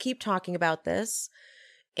 let's keep talking about this.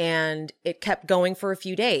 And it kept going for a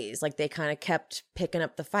few days. Like they kind of kept picking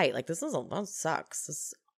up the fight. Like that sucks. This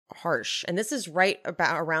is harsh. And this is right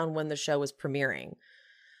around when the show was premiering.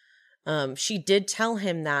 She did tell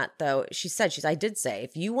him that though. I did say,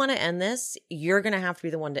 if you want to end this, you're going to have to be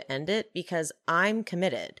the one to end it because I'm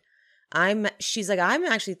committed. She's like, I'm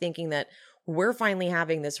actually thinking that we're finally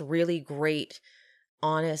having this really great,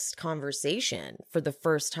 honest conversation for the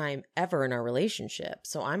first time ever in our relationship.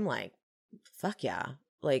 So I'm like, fuck yeah.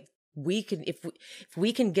 Like we can, if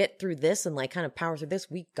we can get through this and like kind of power through this,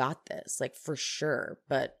 we got this, like for sure.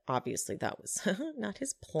 But obviously that was not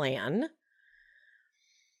his plan.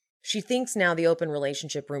 She thinks now the open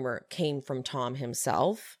relationship rumor came from Tom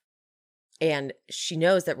himself. And she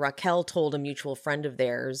knows that Raquel told a mutual friend of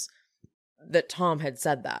theirs that Tom had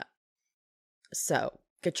said that. So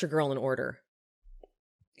get your girl in order.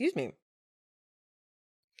 Excuse me.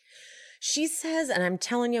 She says, and I'm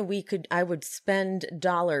telling you, I would spend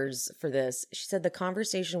dollars for this. She said the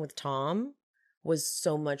conversation with Tom was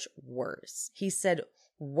so much worse. He said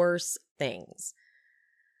worse things.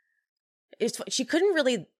 She couldn't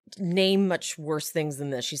really name much worse things than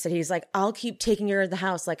this. She said, he's like, I'll keep taking her to the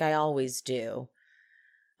house like I always do.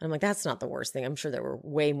 And I'm like, that's not the worst thing. I'm sure there were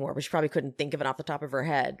way more, but she probably couldn't think of it off the top of her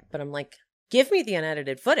head. But I'm like, give me the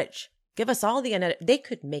unedited footage. Give us all the unedited. They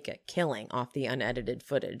could make a killing off the unedited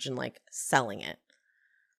footage and like selling it.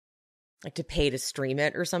 Like to pay to stream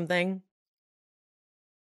it or something.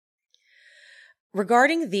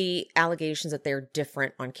 Regarding the allegations that they're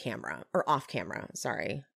different on camera or off camera,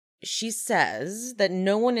 sorry. She says that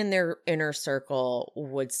no one in their inner circle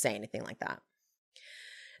would say anything like that.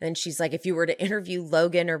 And she's like, if you were to interview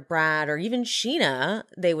Logan or Brad or even Sheena,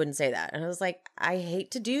 they wouldn't say that. And I was like, I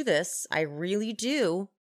hate to do this. I really do.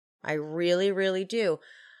 I really, really do.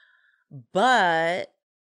 But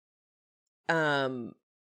I'm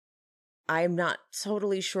not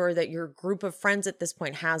totally sure that your group of friends at this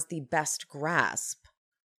point has the best grasp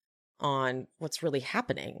on what's really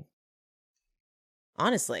happening.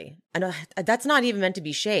 Honestly, I know that's not even meant to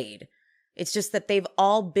be shade. It's just that they've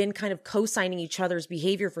all been kind of co-signing each other's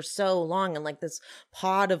behavior for so long and like this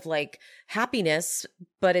pod of like happiness,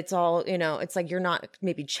 but it's all, it's like you're not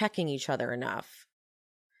maybe checking each other enough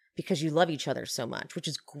because you love each other so much, which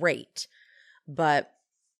is great. But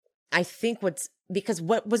I think because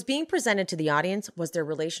what was being presented to the audience was their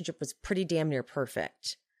relationship was pretty damn near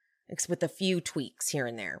perfect, with a few tweaks here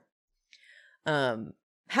and there.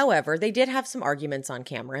 However, they did have some arguments on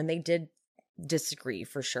camera and they did disagree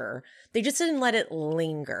for sure. They just didn't let it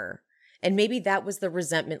linger. And maybe that was the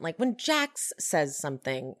resentment. Like when Jax says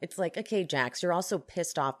something, it's like, okay, Jax, you're also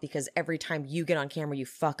pissed off because every time you get on camera, you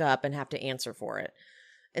fuck up and have to answer for it.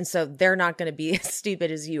 And so they're not going to be as stupid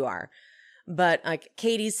as you are. But like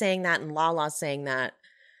Katie's saying that and Lala's saying that.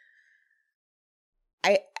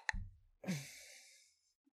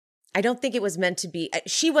 I don't think it was meant to be.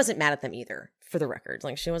 She wasn't mad at them either, for the record.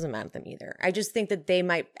 Like she wasn't mad at them either. I just think that they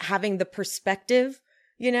might, having the perspective,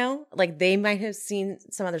 like they might have seen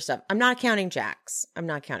some other stuff. I'm not counting Jax.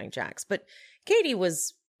 But Katie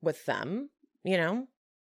was with them,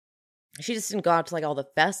 She just didn't go out to like all the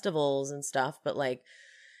festivals and stuff, but like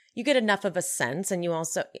you get enough of a sense and you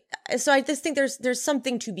also, so I just think there's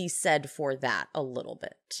something to be said for that a little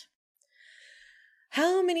bit.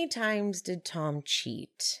 How many times did Tom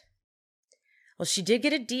cheat? Well, she did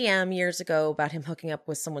get a DM years ago about him hooking up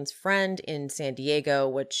with someone's friend in San Diego,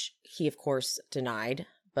 which he, of course, denied.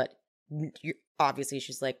 But obviously,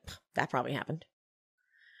 she's like, that probably happened.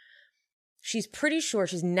 She's pretty sure,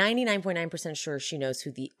 she's 99.9% sure she knows who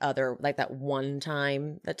the other, like that one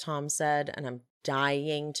time that Tom said, and I'm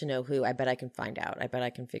dying to know who. I bet I can find out. I bet I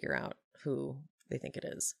can figure out who they think it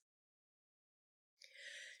is.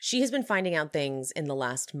 She has been finding out things in the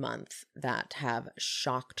last month that have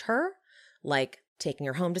shocked her. Like taking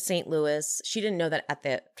her home to St. Louis. She didn't know that at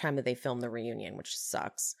the time that they filmed the reunion, which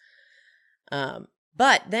sucks.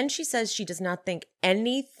 But then she says she does not think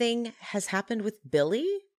anything has happened with Billy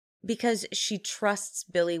because she trusts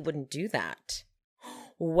Billy wouldn't do that.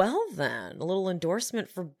 Well then, a little endorsement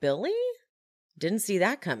for Billy? Didn't see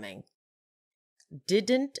that coming.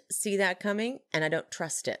 And I don't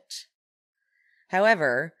trust it.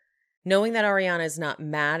 However, knowing that Ariana is not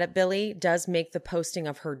mad at Billy does make the posting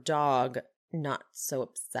of her dog not so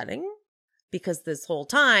upsetting, because this whole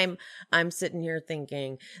time I'm sitting here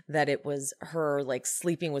thinking that it was her like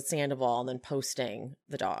sleeping with Sandoval and then posting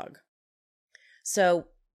the dog. So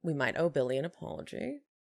we might owe Billy an apology.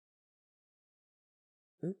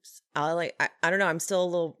 Oops. I don't know. I'm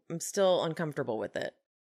still uncomfortable with it.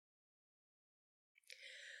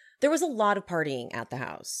 There was a lot of partying at the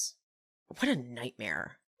house. What a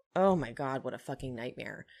nightmare. Oh my God, what a fucking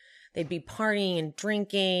nightmare. They'd be partying and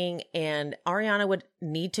drinking, and Ariana would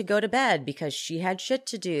need to go to bed because she had shit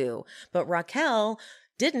to do. But Raquel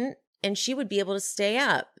didn't, and she would be able to stay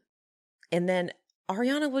up. And then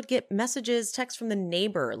Ariana would get messages, texts from the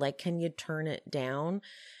neighbor, like, can you turn it down?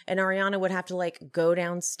 And Ariana would have to like go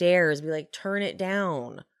downstairs, be like, turn it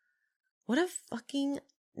down. What a fucking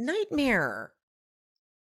nightmare.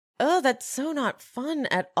 Oh, that's so not fun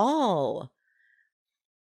at all.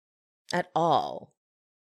 At all.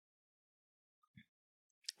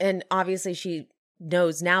 And obviously she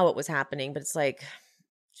knows now what was happening, but it's like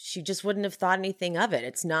she just wouldn't have thought anything of it.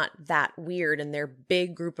 It's not that weird in their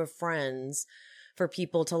big group of friends for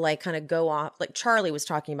people to like kind of go off. Like Charlie was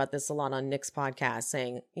talking about this a lot on Nick's podcast,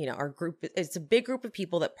 saying, our group, it's a big group of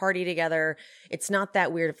people that party together. It's not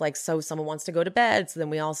that weird if like, so someone wants to go to bed. So then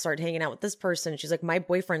we all start hanging out with this person. She's like, my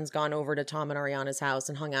boyfriend's gone over to Tom and Ariana's house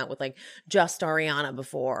and hung out with like just Ariana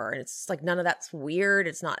before. And it's like, none of that's weird.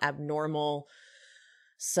 It's not abnormal.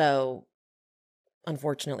 So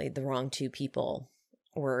unfortunately, the wrong two people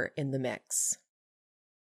were in the mix.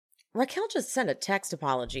 Raquel just sent a text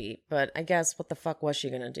apology, but I guess what the fuck was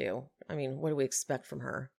she going to do? I mean, what do we expect from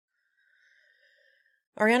her?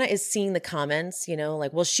 Ariana is seeing the comments,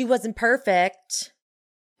 like, well, she wasn't perfect.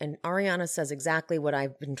 And Ariana says exactly what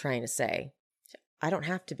I've been trying to say. I don't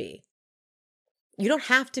have to be. You don't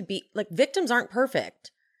have to be, like, victims aren't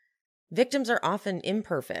perfect. Victims are often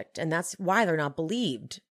imperfect, and that's why they're not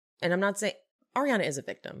believed. And I'm not saying Ariana is a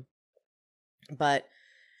victim, but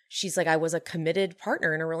she's like, I was a committed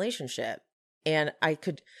partner in a relationship, and I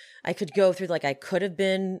could go through, like, I could have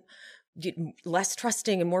been less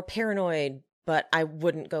trusting and more paranoid, but I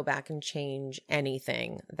wouldn't go back and change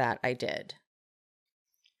anything that I did,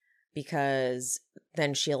 because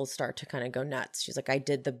then she'll start to kind of go nuts. She's like, I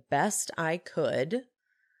did the best I could,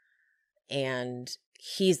 and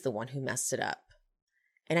he's the one who messed it up.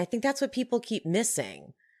 And I think that's what people keep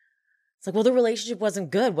missing. It's like, well, the relationship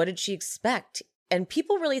wasn't good. What did she expect? And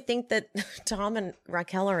people really think that Tom and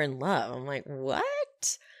Raquel are in love. I'm like,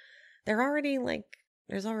 what? They're already like,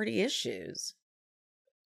 there's already issues.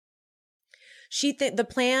 The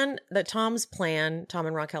plan, that Tom's plan, Tom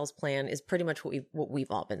and Raquel's plan, is pretty much what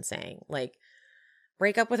we've all been saying. Like,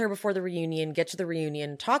 break up with her before the reunion, get to the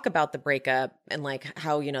reunion, talk about the breakup, and like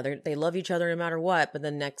how, you know, they love each other no matter what. But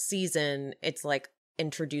then next season, it's like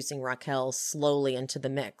introducing Raquel slowly into the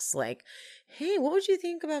mix. Like, hey, what would you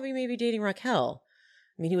think about me maybe dating Raquel?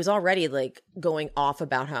 I mean, he was already like going off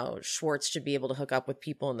about how Schwartz should be able to hook up with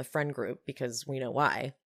people in the friend group because we know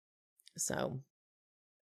why. So,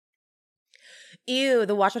 ew,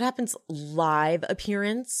 the Watch What Happens live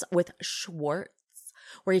appearance with Schwartz,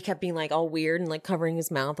 where he kept being like all weird and like covering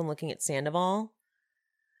his mouth and looking at Sandoval.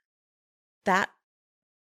 That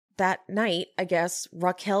night, I guess,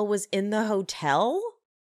 Raquel was in the hotel?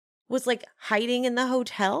 Was like hiding in the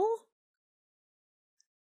hotel?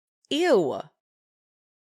 Ew.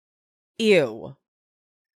 Ew.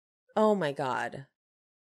 Oh my God.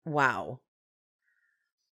 Wow.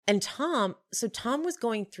 And Tom was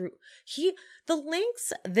going through, the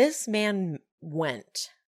lengths this man went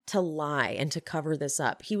to lie and to cover this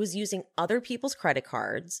up. He was using other people's credit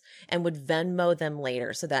cards and would Venmo them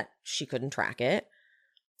later so that she couldn't track it.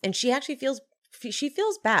 And she actually feels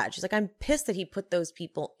bad. She's like, I'm pissed that he put those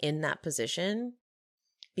people in that position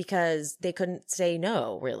because they couldn't say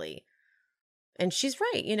no, really. And she's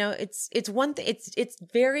right. You know, it's one thing. It's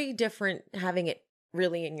very different having it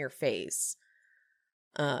really in your face,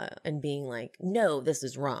 and being like, no, this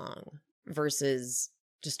is wrong, versus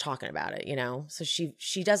just talking about it, you know? So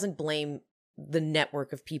she doesn't blame the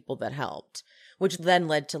network of people that helped, which then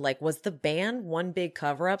led to like, was the band one big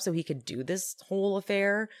cover up so he could do this whole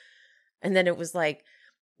affair? And then it was like,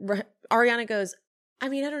 Ariana goes, I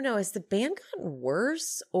mean, I don't know, has the band gotten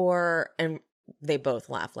worse? And they both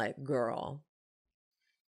laugh like, girl,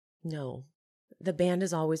 no, the band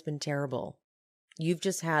has always been terrible. You've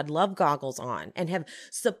just had love goggles on and have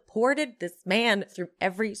supported this man through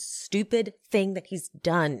every stupid thing that he's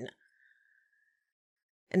done.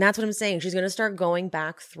 And that's what I'm saying. She's going to start going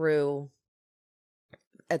back through,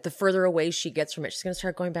 at the further away she gets from it, she's going to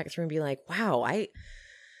start going back through and be like, wow, I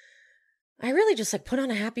really just like put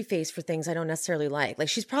on a happy face for things I don't necessarily like. Like,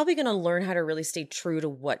 she's probably going to learn how to really stay true to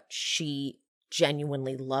what she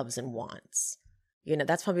genuinely loves and wants. You know,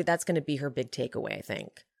 that's going to be her big takeaway, I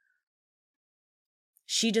think.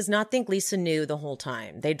 She does not think Lisa knew the whole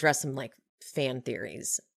time. They dress them like fan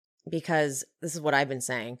theories, because this is what I've been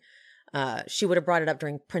saying. She would have brought it up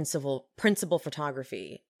during principal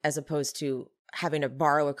photography, as opposed to having to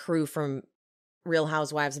borrow a crew from Real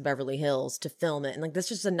Housewives of Beverly Hills to film it. And like,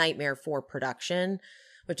 this is just a nightmare for production,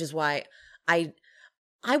 which is why I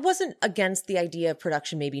wasn't against the idea of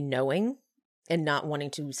production maybe knowing and not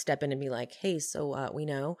wanting to step in and be like, hey, so we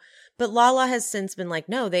know. But Lala has since been like,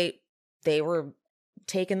 no, they were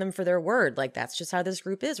taking them for their word. Like, that's just how this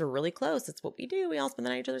group is. We're really close. That's what we do. We all spend the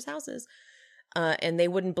night at each other's houses. And they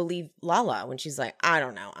wouldn't believe Lala when she's like, I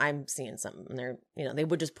don't know, I'm seeing something. And they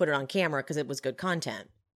would just put it on camera because it was good content.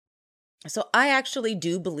 So I actually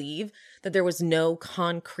do believe that there was no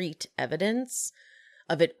concrete evidence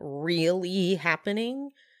of it really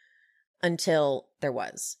happening until there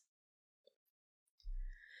was.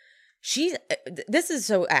 This is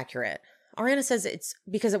so accurate. Ariana says it's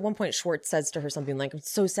because at one point Schwartz says to her something like, I'm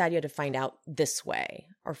so sad you had to find out this way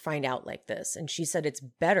or find out like this. And she said, it's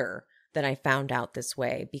better that I found out this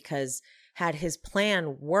way, because had his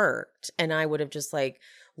plan worked and I would have just like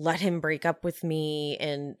let him break up with me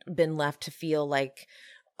and been left to feel like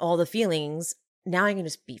all the feelings, now I can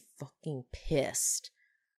just be fucking pissed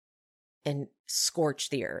and scorch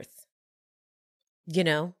the earth. You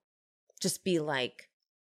know? Just be like,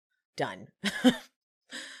 done.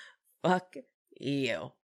 Fuck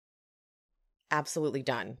you. Absolutely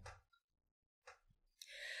done.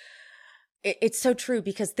 It's so true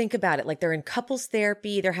because think about it. Like they're in couples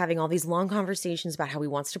therapy. They're having all these long conversations about how he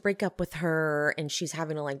wants to break up with her. And she's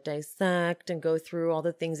having to like dissect and go through all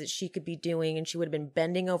the things that she could be doing. And she would have been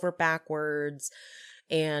bending over backwards.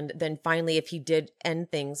 And then finally, if he did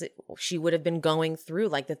end things, she would have been going through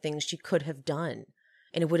like the things she could have done.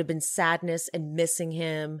 And it would have been sadness and missing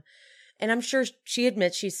him. And I'm sure she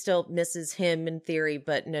admits she still misses him in theory,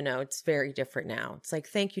 but no, it's very different now. It's like,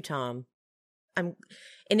 thank you, Tom.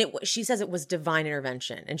 She says it was divine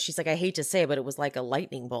intervention. And she's like, I hate to say it, but it was like a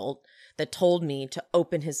lightning bolt that told me to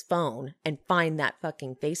open his phone and find that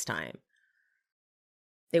fucking FaceTime.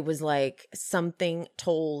 It was like something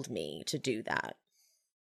told me to do that.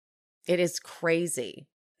 It is crazy.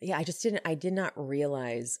 Yeah, I did not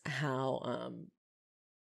realize how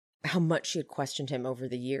much she had questioned him over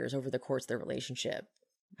the years, over the course of their relationship.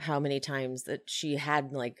 How many times that she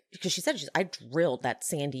had like, because she said, I drilled that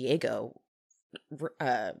San Diego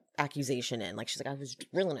accusation in. Like, she's like, I was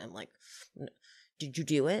drilling him. Like, did you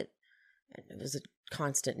do it? And it was a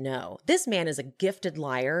constant no. This man is a gifted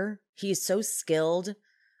liar. He is so skilled.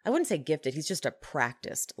 I wouldn't say gifted. He's just a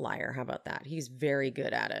practiced liar. How about that? He's very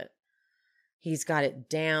good at it. He's got it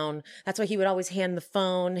down. That's why he would always hand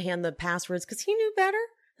the passwords, because he knew better.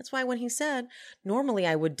 That's why when he said, normally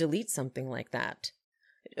I would delete something like that.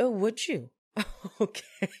 Oh, would you?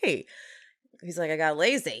 Okay. He's like, I got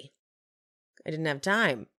lazy. I didn't have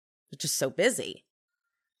time. I was just so busy.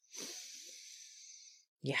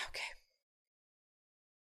 Yeah,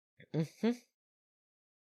 okay.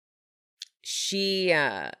 She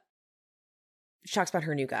talks about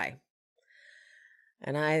her new guy.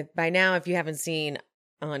 And by now, if you haven't seen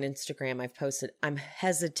on Instagram, I've posted, I'm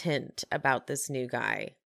hesitant about this new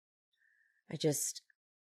guy. I'm just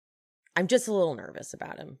a little nervous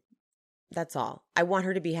about him. That's all. I want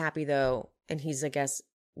her to be happy though. And he's, I guess,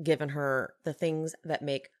 given her the things that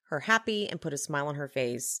make her happy and put a smile on her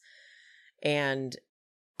face. And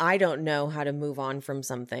I don't know how to move on from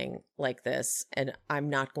something like this. And I'm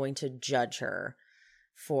not going to judge her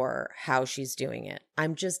for how she's doing it.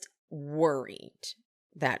 I'm just worried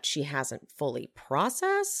that she hasn't fully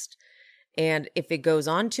processed. And if it goes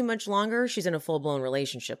on too much longer, she's in a full-blown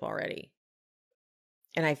relationship already.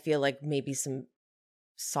 And I feel like maybe some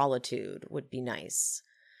solitude would be nice.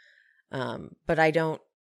 But I don't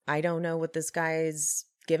know what this guy's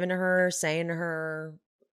giving to her, saying to her.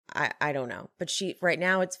 I don't know. But right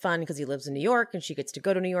now it's fun because he lives in New York and she gets to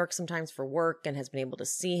go to New York sometimes for work and has been able to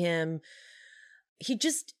see him.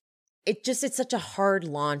 It's such a hard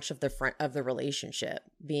launch of the relationship,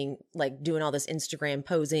 being like doing all this Instagram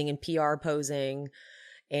posing and PR posing,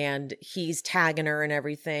 and he's tagging her and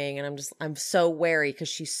everything. And I'm so wary because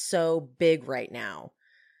she's so big right now.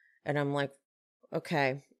 And I'm like,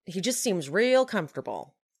 okay, he just seems real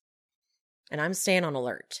comfortable. And I'm staying on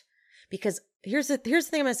alert because here's the thing I'm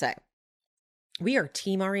going to say. We are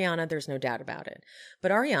team Ariana. There's no doubt about it.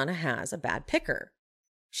 But Ariana has a bad picker.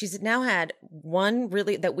 She's now had one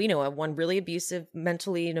really abusive,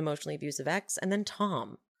 mentally and emotionally abusive ex, and then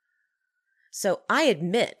Tom. So I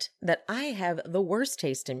admit that I have the worst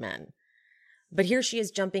taste in men. But here she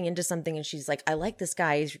is jumping into something and she's like, I like this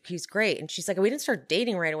guy. He's great. And she's like, we didn't start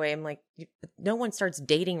dating right away. I'm like, no one starts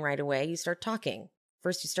dating right away. You start talking.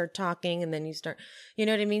 First you start talking and then you start, you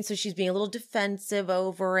know what I mean? So she's being a little defensive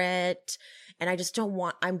over it. And I'm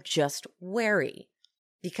just wary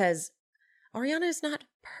because Ariana is not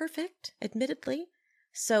perfect, admittedly.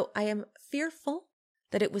 So I am fearful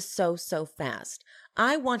that it was so fast.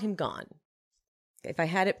 I want him gone. If I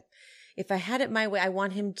had it my way, I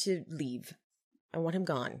want him to leave. I want him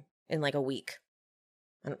gone in like a week.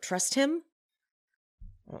 I don't trust him.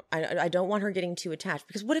 I don't want her getting too attached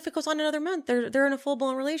because what if it goes on another month? They're in a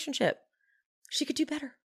full-blown relationship. She could do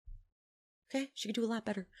better. Okay? She could do a lot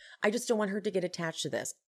better. I just don't want her to get attached to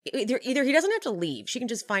this. Either he doesn't have to leave. She can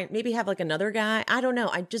just maybe have like another guy. I don't know.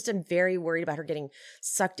 I just am very worried about her getting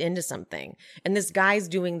sucked into something. And this guy's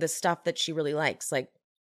doing the stuff that she really likes. Like,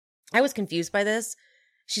 I was confused by this.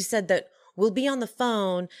 She said that we'll be on the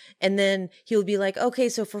phone and then he'll be like, okay,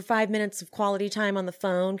 so for 5 minutes of quality time on the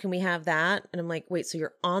phone, can we have that? And I'm like, wait, so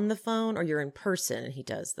you're on the phone or you're in person? And he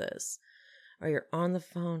does this. Or you're on the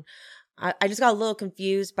phone. I just got a little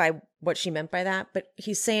confused by what she meant by that, but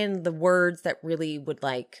he's saying the words that really would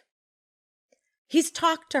like, he's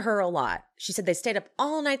talked to her a lot. She said they stayed up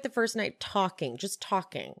all night the first night talking, just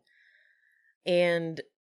talking. And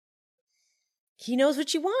he knows what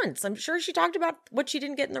she wants. I'm sure she talked about what she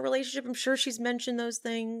didn't get in the relationship. I'm sure she's mentioned those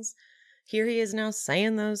things. Here he is now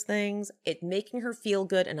saying those things. It's making her feel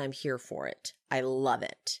good, and I'm here for it. I love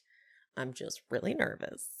it. I'm just really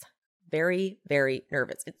nervous. Very, very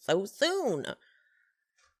nervous. It's so soon.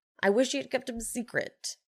 I wish you had kept him a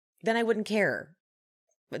secret. Then I wouldn't care.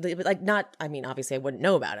 Like, not, I mean, obviously I wouldn't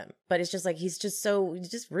know about him, but it's just like, he's just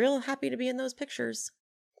real happy to be in those pictures.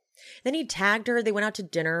 Then he tagged her. They went out to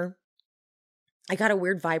dinner. I got a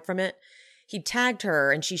weird vibe from it. He tagged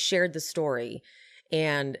her and she shared the story.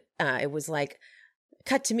 And it was like,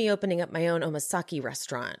 cut to me opening up my own omasaki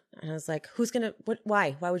restaurant. And I was like,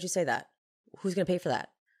 why would you say that? Who's going to pay for that?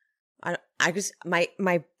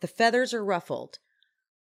 The feathers are ruffled.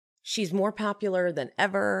 She's more popular than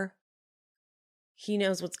ever. He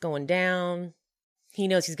knows what's going down. He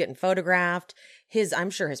knows he's getting photographed.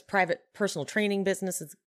 I'm sure his private personal training business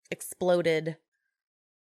has exploded.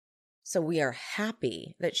 So we are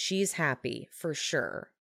happy that she's happy for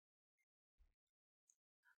sure.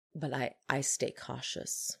 But I stay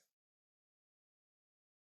cautious.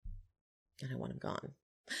 And I want him gone.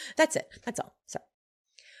 That's it. That's all. So,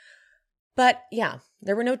 but yeah,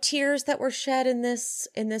 there were no tears that were shed in this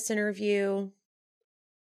interview.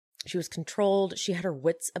 She was controlled. She had her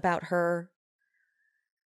wits about her.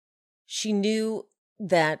 She knew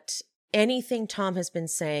that anything Tom has been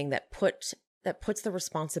saying that puts the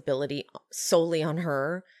responsibility solely on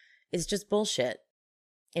her is just bullshit.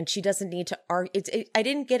 And she doesn't need to argue. I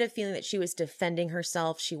didn't get a feeling that she was defending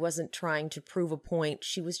herself. She wasn't trying to prove a point.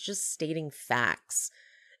 She was just stating facts.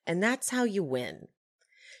 And that's how you win.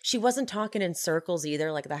 She wasn't talking in circles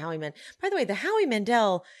either, like the Howie Mandel. By the way, the Howie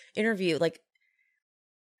Mandel interview, like,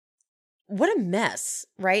 what a mess,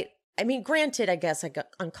 right? I mean, granted, I guess like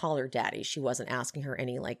on Call Her Daddy, she wasn't asking her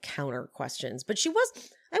any like counter questions, but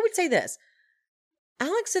I would say this.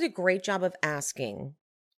 Alex did a great job of asking.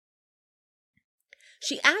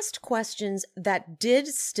 She asked questions that did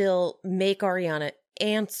still make Ariana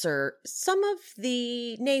answer some of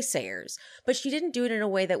the naysayers, but she didn't do it in a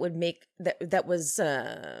way that would make that was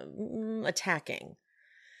attacking.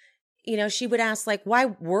 You know, she would ask like, why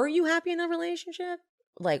were you happy in a relationship?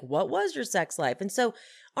 Like, what was your sex life? And so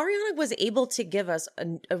Ariana was able to give us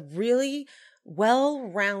a really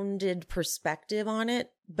well-rounded perspective on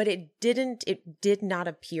it, but it did not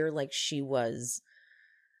appear like she was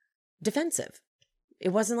defensive. It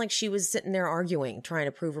wasn't like she was sitting there arguing, trying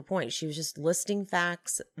to prove her point. She was just listing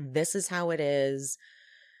facts. This is how it is.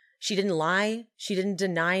 She didn't lie. She didn't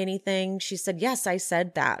deny anything. She said, yes, I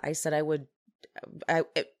said that. I said I would.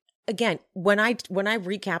 Again, when I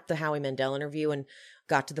recapped the Howie Mandel interview and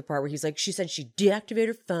got to the part where he's like, she said she deactivated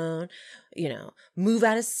her phone, move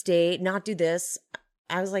out of state, not do this.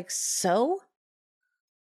 I was like, so?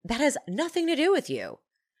 That has nothing to do with you.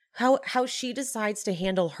 How she decides to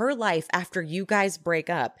handle her life after you guys break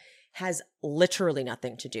up has literally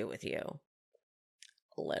nothing to do with you.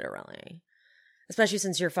 Literally. Especially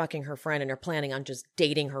since you're fucking her friend and are planning on just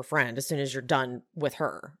dating her friend as soon as you're done with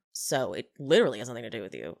her. So it literally has nothing to do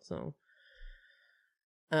with you. So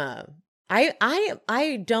I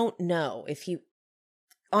don't know if he,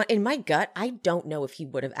 in my gut, I don't know if he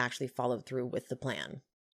would have actually followed through with the plan.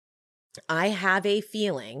 I have a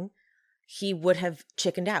feeling he would have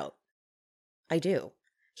chickened out. I do.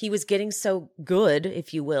 He was getting so good,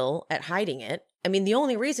 if you will, at hiding it. I mean, the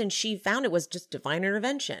only reason she found it was just divine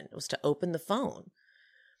intervention. It was to open the phone.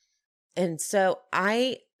 And so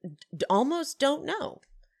I almost don't know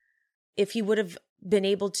if he would have been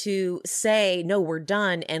able to say, no, we're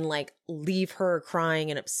done, and like leave her crying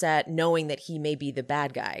and upset, knowing that he may be the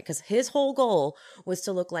bad guy. Because his whole goal was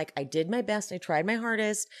to look like, I did my best, I tried my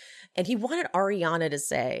hardest. And he wanted Ariana to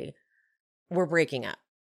say, we're breaking up.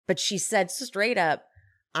 But she said straight up,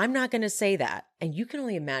 I'm not going to say that. And you can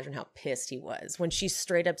only imagine how pissed he was when she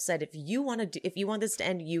straight up said, if you want this to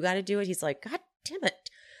end, you got to do it. He's like, God damn it.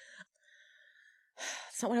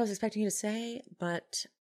 It's not what I was expecting you to say, but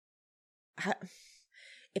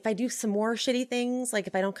if I do some more shitty things, like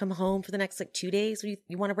if I don't come home for the next like 2 days,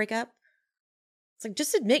 you want to break up? It's like,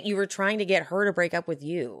 just admit you were trying to get her to break up with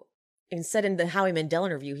you. Instead, in the Howie Mandel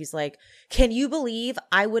interview, he's like, can you believe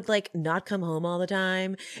I would like not come home all the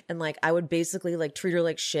time? And like, I would basically like treat her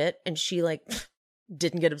like shit. And she like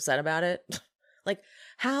didn't get upset about it. Like,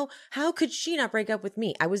 how could she not break up with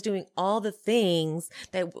me? I was doing all the things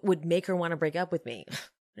that would make her want to break up with me.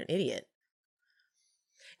 An idiot.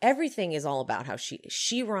 Everything is all about how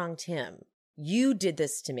she wronged him. You did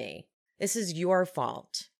this to me. This is your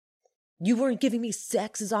fault. You weren't giving me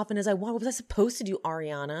sex as often as I wanted. What was I supposed to do,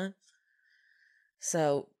 Ariana?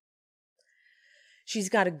 So she's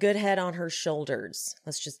got a good head on her shoulders.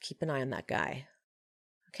 Let's just keep an eye on that guy.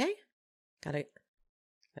 Okay? Gotta keep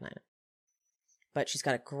an eye on it. But she's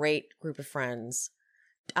got a great group of friends.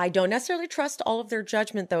 I don't necessarily trust all of their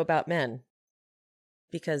judgment, though, about men.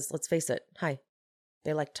 Because, let's face it,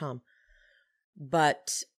 they like Tom.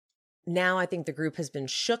 But now I think the group has been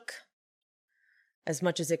shook as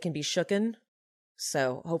much as it can be shooken.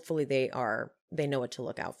 So hopefully they know what to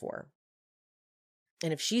look out for.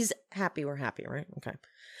 And if she's happy, we're happy, right? Okay.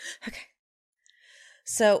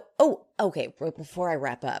 So, okay. Before I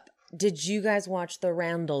wrap up, did you guys watch the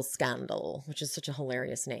Randall Scandal, which is such a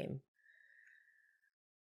hilarious name?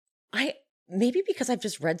 Maybe because I've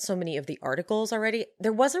just read so many of the articles already,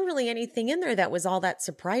 there wasn't really anything in there that was all that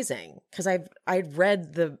surprising because I'd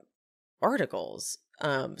read the articles.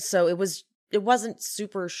 So it wasn't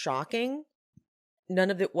super shocking. None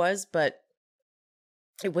of it was, but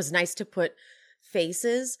it was nice to put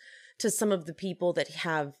faces to some of the people that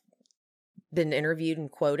have been interviewed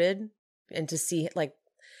and quoted, and to see like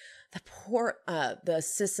the poor the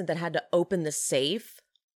assistant that had to open the safe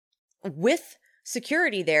with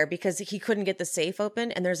security there because he couldn't get the safe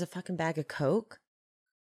open and there's a fucking bag of coke.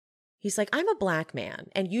 He's like, I'm a black man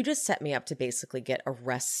and you just set me up to basically get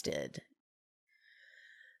arrested.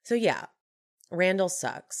 So yeah, Randall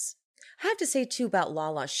sucks. I have to say too about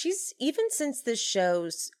Lala, she's, even since the show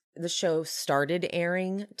started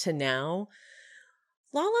airing to now,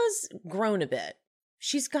 Lala's grown a bit.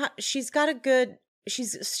 She's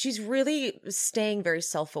really staying very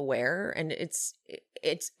self-aware, and it's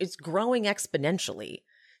growing exponentially.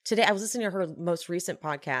 Today, I was listening to her most recent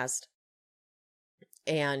podcast,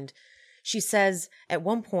 and she says at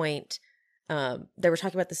one point, they were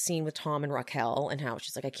talking about the scene with Tom and Raquel and how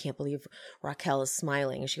she's like, I can't believe Raquel is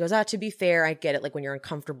smiling. And she goes, to be fair, I get it. Like when you're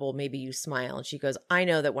uncomfortable, maybe you smile. And she goes, I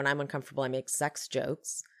know that when I'm uncomfortable, I make sex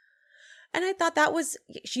jokes. And I thought that was,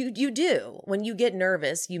 you do. When you get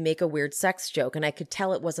nervous, you make a weird sex joke. And I could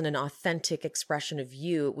tell it wasn't an authentic expression of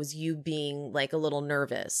you. It was you being like a little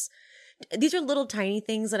nervous. These are little tiny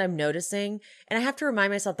things that I'm noticing. And I have to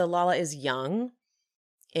remind myself that Lala is young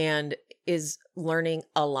and is learning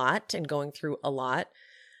a lot and going through a lot.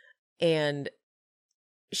 And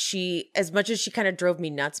she, as much as she kind of drove me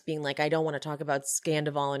nuts being like, I don't want to talk about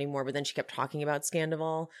Scandival anymore, but then she kept talking about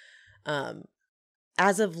Scandival.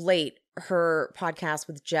 As of late, her podcast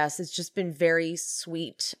with Jess has just been very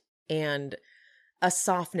sweet, and a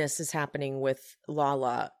softness is happening with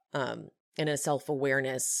Lala, and a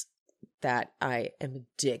self-awareness that I am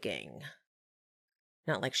digging.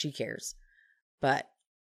 Not like she cares, but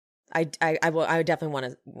I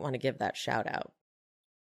definitely want to give that shout out.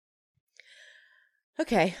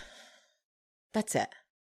 Okay, that's it.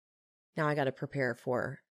 Now I got to prepare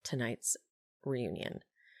for tonight's reunion.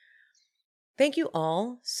 Thank you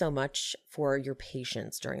all so much for your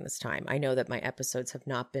patience during this time. I know that my episodes have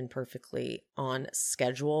not been perfectly on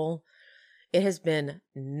schedule. It has been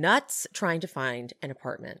nuts trying to find an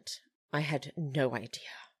apartment. I had no idea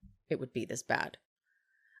it would be this bad.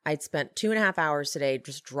 I'd spent 2.5 hours today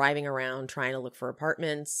just driving around trying to look for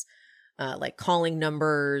apartments, like calling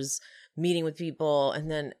numbers, meeting with people.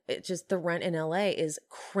 And then the rent in LA is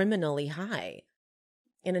criminally high.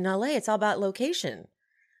 And in LA, it's all about location.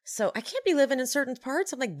 So I can't be living in certain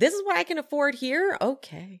parts. I'm like, this is what I can afford here?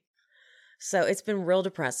 Okay. So it's been real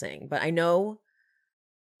depressing, but I know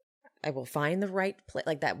I will find the right place,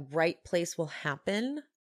 like that right place will happen.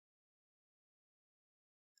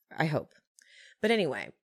 I hope. But anyway,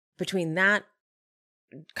 between that,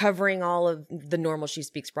 covering all of the normal She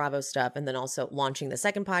Speaks Bravo stuff, and then also launching the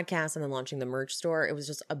second podcast and then launching the merch store, it was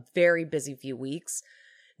just a very busy few weeks.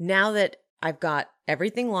 Now that I've got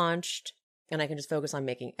everything launched, and I can just focus on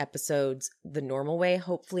making episodes the normal way,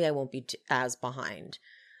 hopefully I won't be as behind.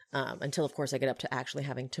 Until, of course, I get up to actually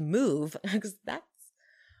having to move. Because that's,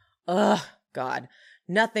 God,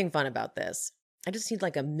 nothing fun about this. I just need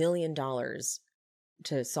like $1 million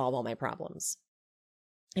to solve all my problems.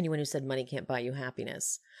 Anyone who said money can't buy you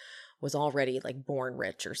happiness was already like born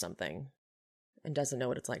rich or something and doesn't know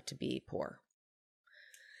what it's like to be poor.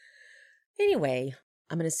 Anyway,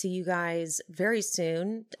 I'm going to see you guys very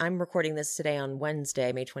soon. I'm recording this today on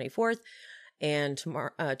Wednesday, May 24th. And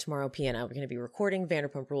tomorrow piano, we're going to be recording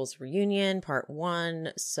Vanderpump Rules Reunion Part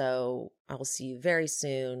 1. So I will see you very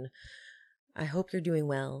soon. I hope you're doing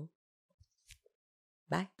well.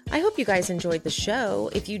 Bye. I hope you guys enjoyed the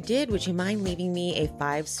show. If you did, would you mind leaving me a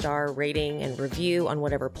 5-star rating and review on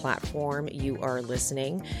whatever platform you are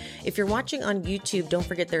listening? If you're watching on YouTube, don't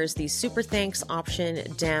forget there's the super thanks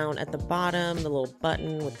option down at the bottom, the little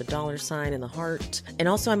button with the $ and the heart. And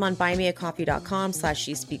also I'm on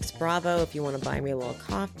buymeacoffee.com/SheSpeaksBravo if you want to buy me a little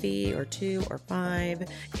coffee or 2 or 5.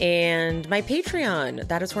 And my Patreon,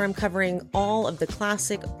 that is where I'm covering all of the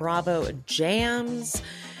classic Bravo jams.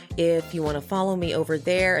 If you want to follow me over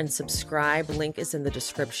there and subscribe, link is in the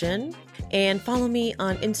description. And follow me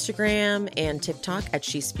on Instagram and TikTok at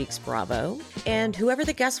She Speaks Bravo. And whoever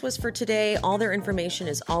the guest was for today, all their information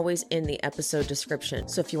is always in the episode description.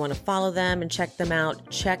 So if you want to follow them and check them out,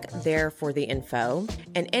 check there for the info.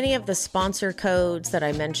 And any of the sponsor codes that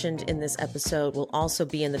I mentioned in this episode will also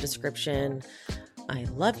be in the description. I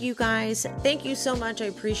love you guys. Thank you so much. I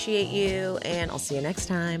appreciate you. And I'll see you next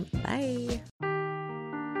time. Bye.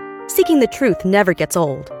 Seeking the truth never gets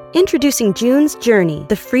old. Introducing June's Journey,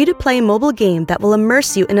 the free-to-play mobile game that will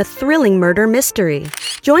immerse you in a thrilling murder mystery.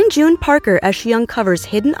 Join June Parker as she uncovers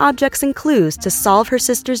hidden objects and clues to solve her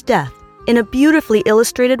sister's death in a beautifully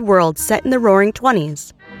illustrated world set in the Roaring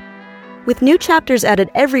 '20s. With new chapters added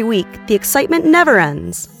every week, the excitement never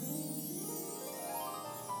ends.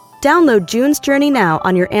 Download June's Journey now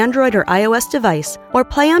on your Android or iOS device, or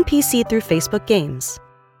play on PC through Facebook Games.